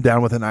come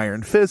down with an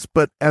iron fist.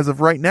 But as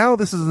of right now,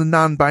 this is a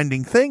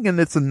non-binding thing and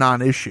it's a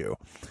non-issue.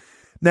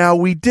 Now,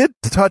 we did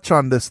touch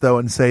on this, though,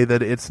 and say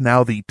that it's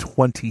now the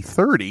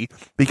 2030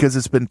 because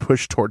it's been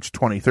pushed towards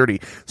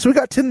 2030. So we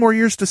got 10 more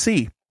years to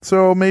see.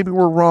 So maybe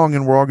we're wrong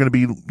and we're all going to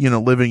be,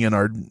 living in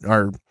our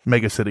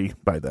mega city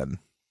by then.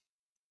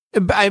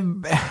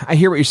 I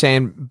hear what you're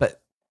saying,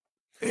 but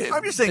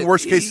I'm just saying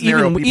worst case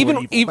scenario,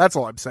 even that's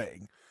all I'm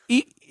saying.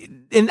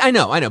 And I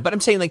know, but I'm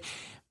saying, like,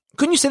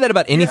 couldn't you say that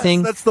about anything?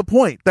 Yes, that's the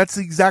point. That's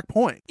the exact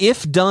point.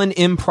 If done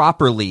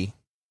improperly,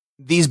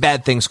 these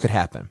bad things could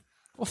happen.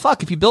 Well,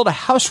 fuck, if you build a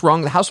house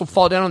wrong, the house will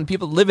fall down on the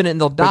people that live in it and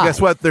they'll die. But guess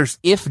what?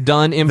 If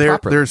done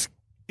improperly. There's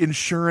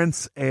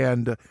insurance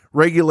and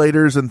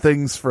regulators and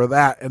things for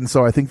that. And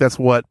so I think that's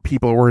what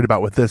people are worried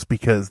about with this,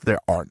 because there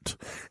aren't.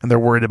 And they're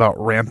worried about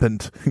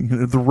rampant,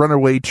 the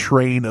runaway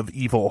train of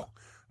evil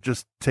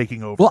just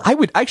taking over. Well, I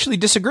would actually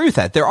disagree with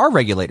that. There are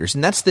regulators,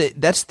 and that's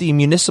the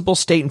municipal,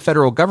 state, and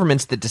federal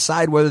governments that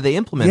decide whether they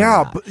implement it or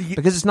not.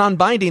 Because it's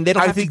non-binding, they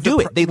don't have to do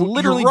it. They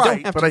literally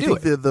don't have to do it. But I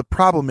think the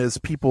problem is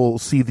people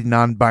see the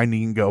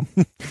non-binding and go,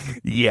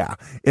 yeah,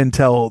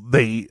 until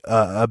they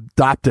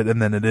adopt it,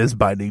 and then it is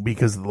binding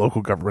because the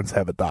local governments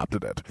have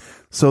adopted it.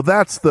 So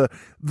that's the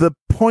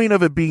point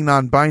of it being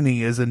non-binding,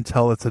 is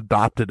until it's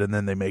adopted and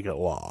then they make it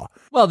law.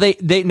 Well, they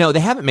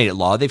haven't made it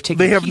law. They've taken.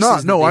 They have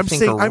not. No, I'm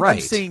saying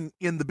saying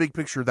in the big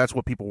picture, that's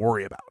what people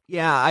worry about.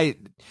 Yeah, I'm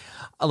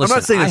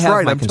not saying it's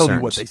right. I'm telling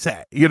you what they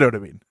say. You know what I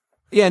mean?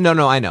 Yeah,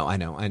 no, I know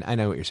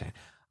what you're saying.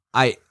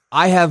 I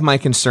have my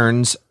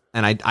concerns,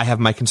 and I have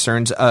my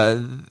concerns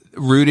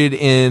rooted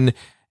in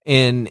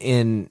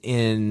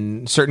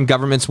certain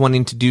governments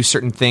wanting to do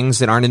certain things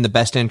that aren't in the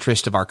best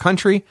interest of our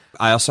country.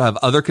 I also have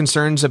other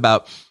concerns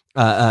about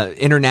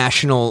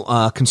international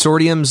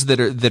consortiums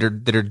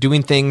that are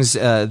doing things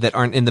that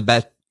aren't in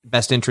the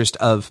best interest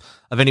of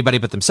anybody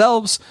but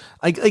themselves.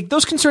 Like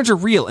those concerns are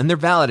real and they're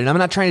valid, and I'm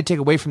not trying to take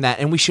away from that.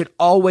 And we should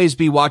always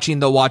be watching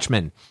The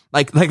Watchmen.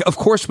 Like of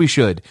course we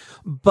should.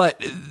 But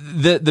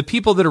the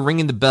people that are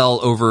ringing the bell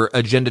over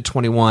Agenda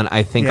 21,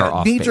 I think, are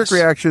off base. Knee-jerk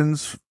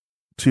reactions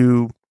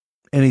to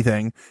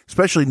anything,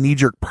 especially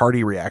knee-jerk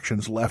party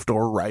reactions, left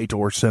or right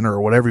or center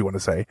or whatever you want to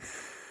say,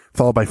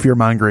 followed by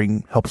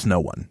fear-mongering, helps no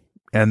one.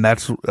 And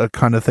that's a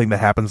kind of thing that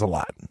happens a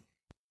lot.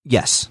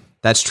 Yes,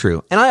 that's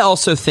true. And I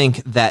also think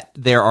that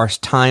there are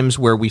times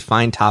where we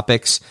find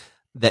topics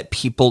that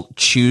people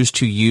choose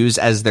to use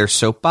as their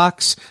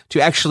soapbox to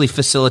actually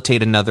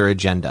facilitate another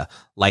agenda,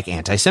 like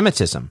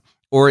anti-Semitism.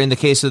 Or in the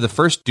case of the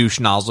first douche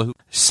nozzle,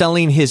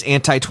 selling his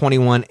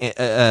anti-Agenda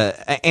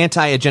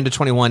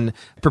 21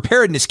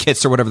 preparedness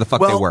kits or whatever the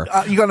fuck they were.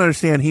 You got to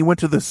understand, he went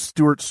to the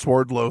Stuart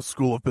Swordlow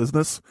School of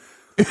Business.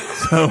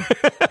 So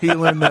he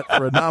learned that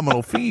for a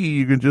nominal fee,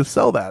 you can just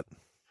sell that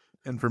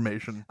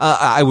information.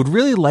 I would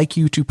really like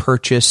you to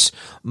purchase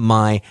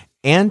my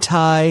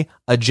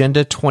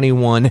anti-Agenda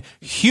 21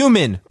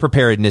 human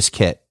preparedness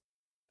kit.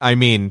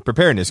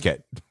 Preparedness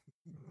kit.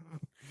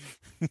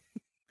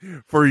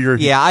 For your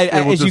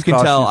as you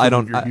can tell, I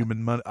don't your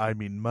human money. I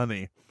mean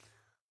money.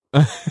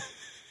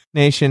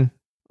 Nation,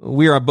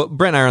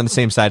 Brent and I are on the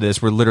same side of this.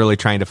 We're literally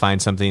trying to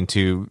find something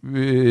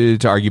to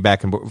argue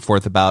back and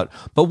forth about.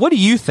 But what do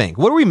you think?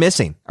 What are we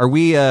missing? Are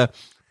we?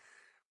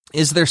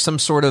 Is there some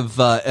sort of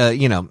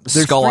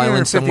Skull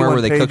Island somewhere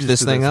where they cooked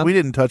this thing up? We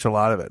didn't touch a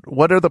lot of it.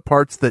 What are the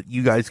parts that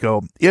you guys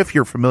go, if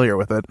you're familiar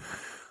with it?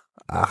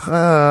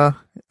 You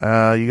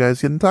guys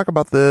didn't talk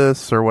about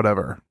this or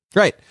whatever.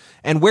 Right.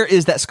 And where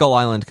is that Skull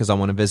Island? Because I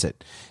want to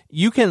visit.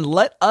 You can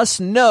let us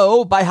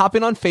know by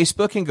hopping on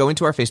Facebook and going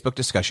to our Facebook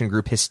discussion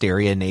group,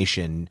 Hysteria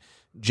Nation.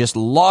 Just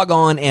log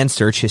on and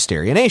search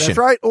Hysteria Nation. That's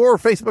right. Or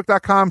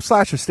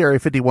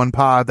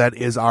Facebook.com/Hysteria51pod. That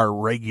is our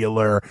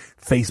regular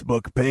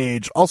Facebook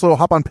page. Also,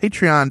 hop on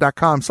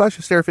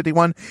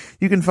Patreon.com/Hysteria51.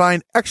 You can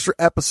find extra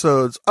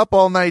episodes, up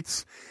all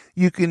nights.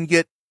 You can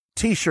get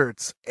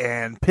t-shirts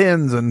and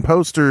pins and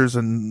posters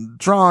and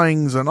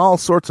drawings and all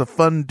sorts of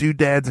fun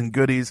doodads and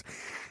goodies.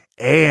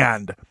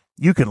 And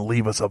you can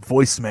leave us a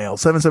voicemail,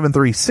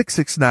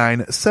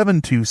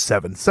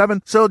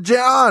 773-669-7277. So,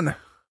 John,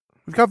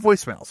 we've got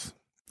voicemails.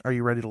 Are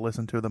you ready to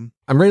listen to them?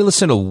 I'm ready to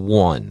listen to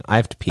one. I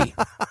have to pee.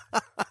 All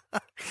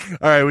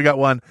right, we got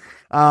one.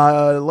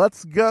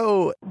 Let's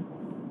go.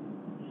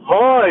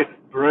 Hi,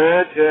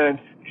 Brent and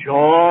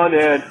John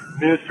and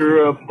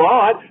Mr.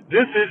 Bot.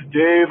 This is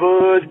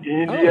David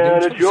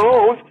Indiana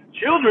Jones.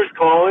 Children's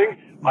calling.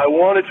 I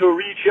wanted to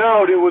reach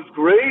out. It was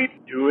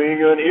great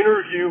doing an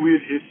interview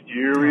with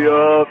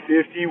Hysteria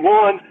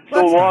 51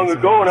 so long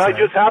ago, and I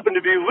just happened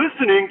to be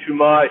listening to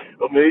my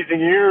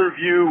amazing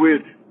interview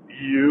with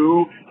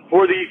you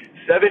for the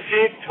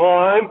 17th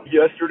time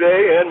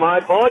yesterday, and my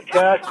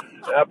podcast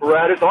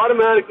apparatus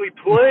automatically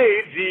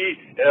played the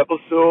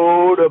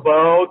episode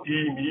about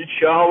the meat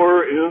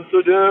shower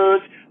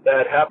incident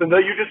that happened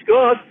that you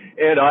discussed,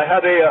 and I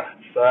have a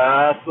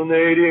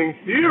fascinating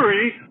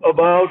theory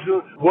about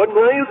what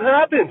might have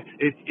happened.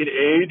 In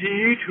AD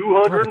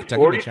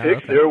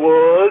 246, there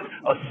was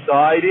a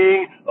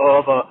sighting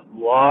of a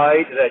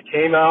light that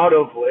came out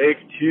of Lake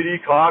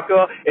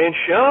Titicaca and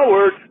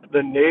showered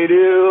the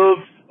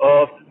natives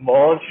of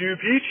Machu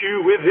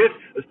Picchu with this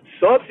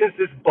substance,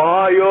 this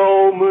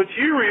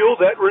biomaterial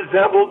that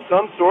resembled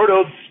some sort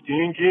of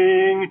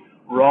stinking,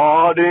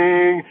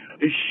 rotting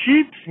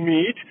sheep's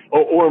meat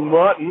or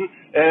mutton,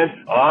 and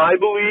I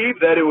believe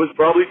that it was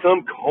probably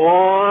some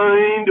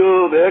kind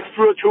of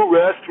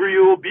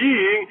extraterrestrial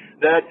being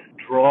that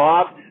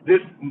dropped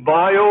this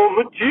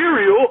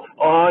biomaterial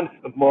on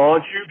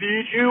Machu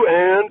Picchu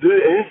and the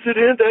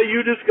incident that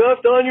you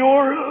discussed on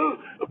your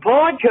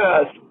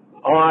podcast.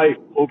 I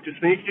hope to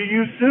speak to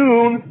you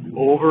soon.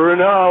 Over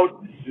and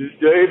out. This is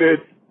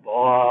David.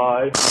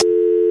 Bye.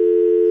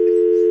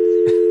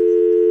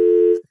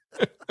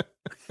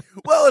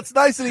 Well, it's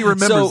nice that he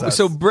remembers us.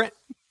 So Brent,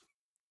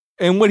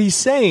 and what he's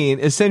saying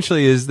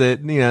essentially is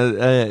that, you know,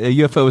 a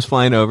UFO was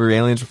flying over,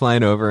 aliens were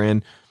flying over,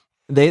 and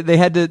they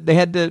had to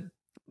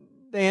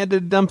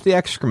dump the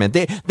excrement.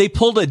 They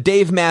pulled a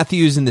Dave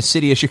Matthews in the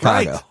city of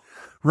Chicago.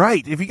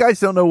 Right. If you guys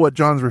don't know what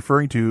John's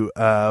referring to,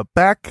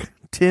 back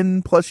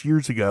 10 plus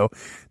years ago,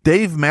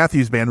 Dave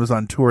Matthews Band was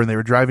on tour and they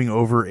were driving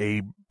over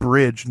a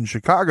bridge in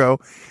Chicago,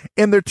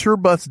 and their tour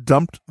bus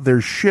dumped their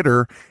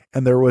shitter,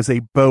 and there was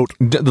a boat,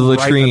 the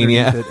latrine,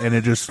 it, and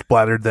it just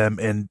splattered them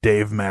in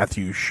Dave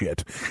Matthews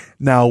shit.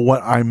 Now,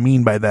 what I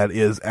mean by that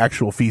is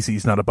actual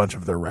feces, not a bunch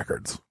of their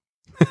records.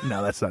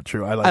 No, that's not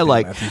true. I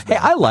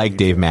like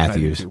Dave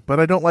Matthews, but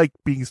I don't like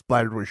being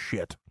splattered with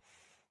shit.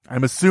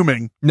 I'm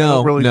assuming.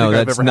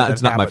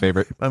 That's not my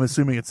favorite. I'm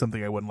assuming it's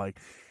something I wouldn't like.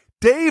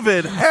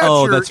 David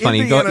Hatcher, that's funny.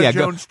 Indiana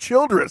Jones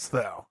Childress,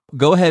 though.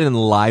 Go ahead and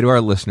lie to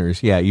our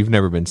listeners. Yeah, you've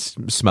never been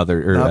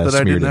smothered or not that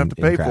I didn't have to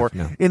pay for.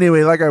 No.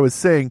 Anyway, like I was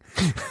saying,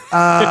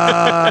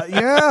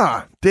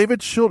 yeah, David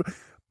Childress,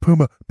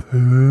 Puma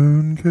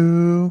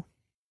Punku.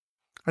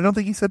 I don't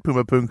think he said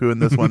Puma Punku in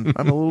this one.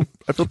 I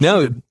feel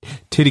cheated.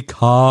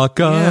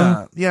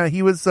 Titicaca. Yeah,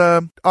 he was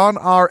on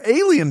our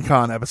Alien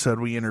Con episode.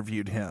 We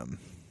interviewed him,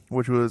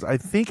 which was, I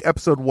think,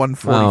 episode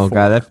 144. Oh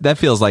god, that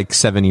feels like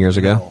 7 years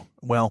ago.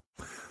 Well,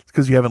 it's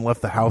because you haven't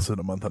left the house in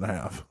a month and a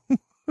half.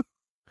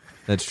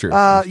 That's true.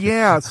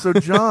 Yeah. So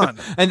John,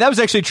 and that was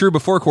actually true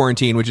before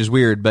quarantine, which is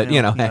weird, but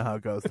you know how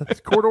it goes.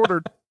 That's court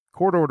ordered.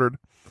 Court ordered.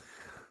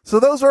 So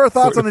those are our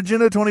thoughts on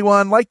Agenda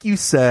 21. Like you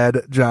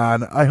said,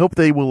 John, I hope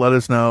they will let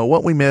us know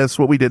what we missed,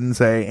 what we didn't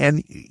say.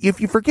 And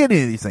if you forget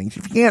any of these things,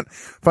 if you can't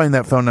find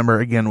that phone number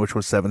again, which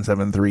was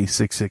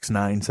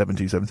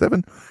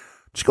 773-669-7277,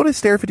 just go to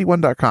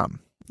hysteria51.com.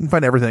 You can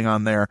find everything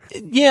on there.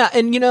 Yeah.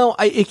 And you know,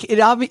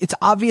 it's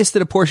obvious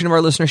that a portion of our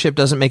listenership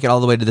doesn't make it all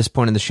the way to this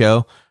point in the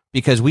show,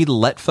 because we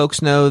let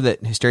folks know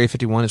that Hysteria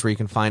 51 is where you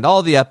can find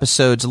all the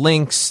episodes,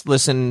 links,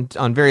 listen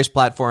on various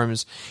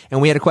platforms. And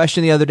we had a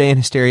question the other day in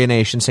Hysteria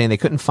Nation saying they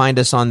couldn't find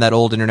us on that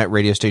old internet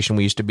radio station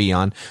we used to be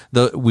on.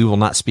 We will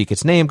not speak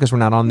its name because we're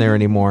not on there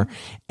anymore.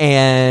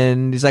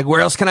 And he's like,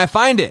 where else can I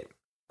find it?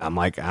 I'm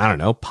like, I don't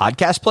know,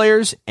 podcast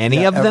players,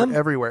 any of them?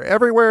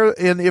 Everywhere.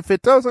 And if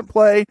it doesn't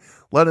play,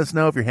 let us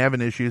know if you're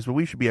having issues, but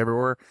we should be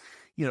everywhere.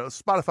 You know,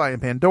 Spotify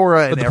and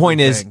Pandora. But the point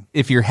is,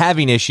 if you're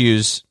having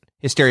issues,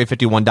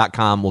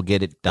 hysteria51.com will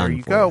get it done. There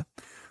you go. You.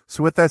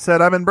 So with that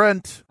said, I've been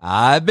Brent.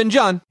 I've been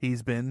John.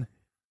 He's been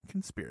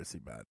Conspiracy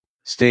Bot.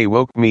 Stay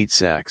woke, meat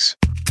sacks.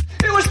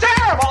 It was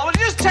terrible. It was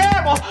just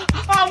terrible.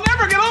 I'll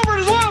never get over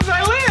it as long as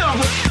I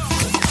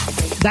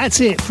live.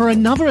 That's it for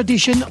another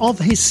edition of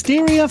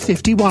Hysteria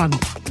 51.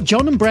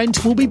 John and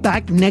Brent will be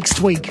back next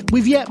week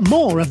with yet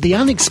more of the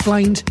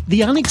unexplained,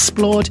 the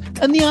unexplored,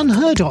 and the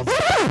unheard of.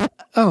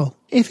 Oh,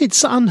 if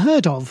it's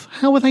unheard of,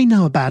 how will they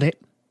know about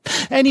it?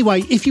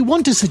 Anyway, if you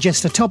want to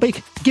suggest a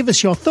topic, give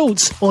us your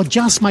thoughts, or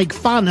just make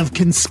fun of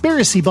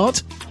Conspiracy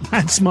Bot,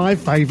 that's my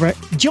favourite.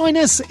 Join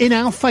us in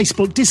our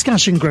Facebook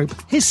discussion group,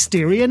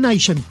 Hysteria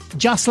Nation.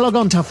 Just log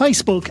on to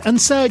Facebook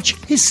and search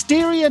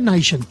Hysteria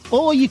Nation,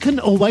 or you can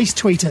always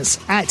tweet us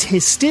at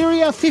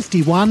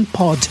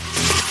Hysteria51pod.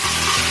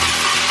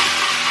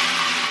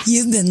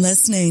 You've been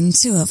listening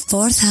to a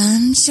fourth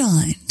hand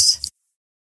joint.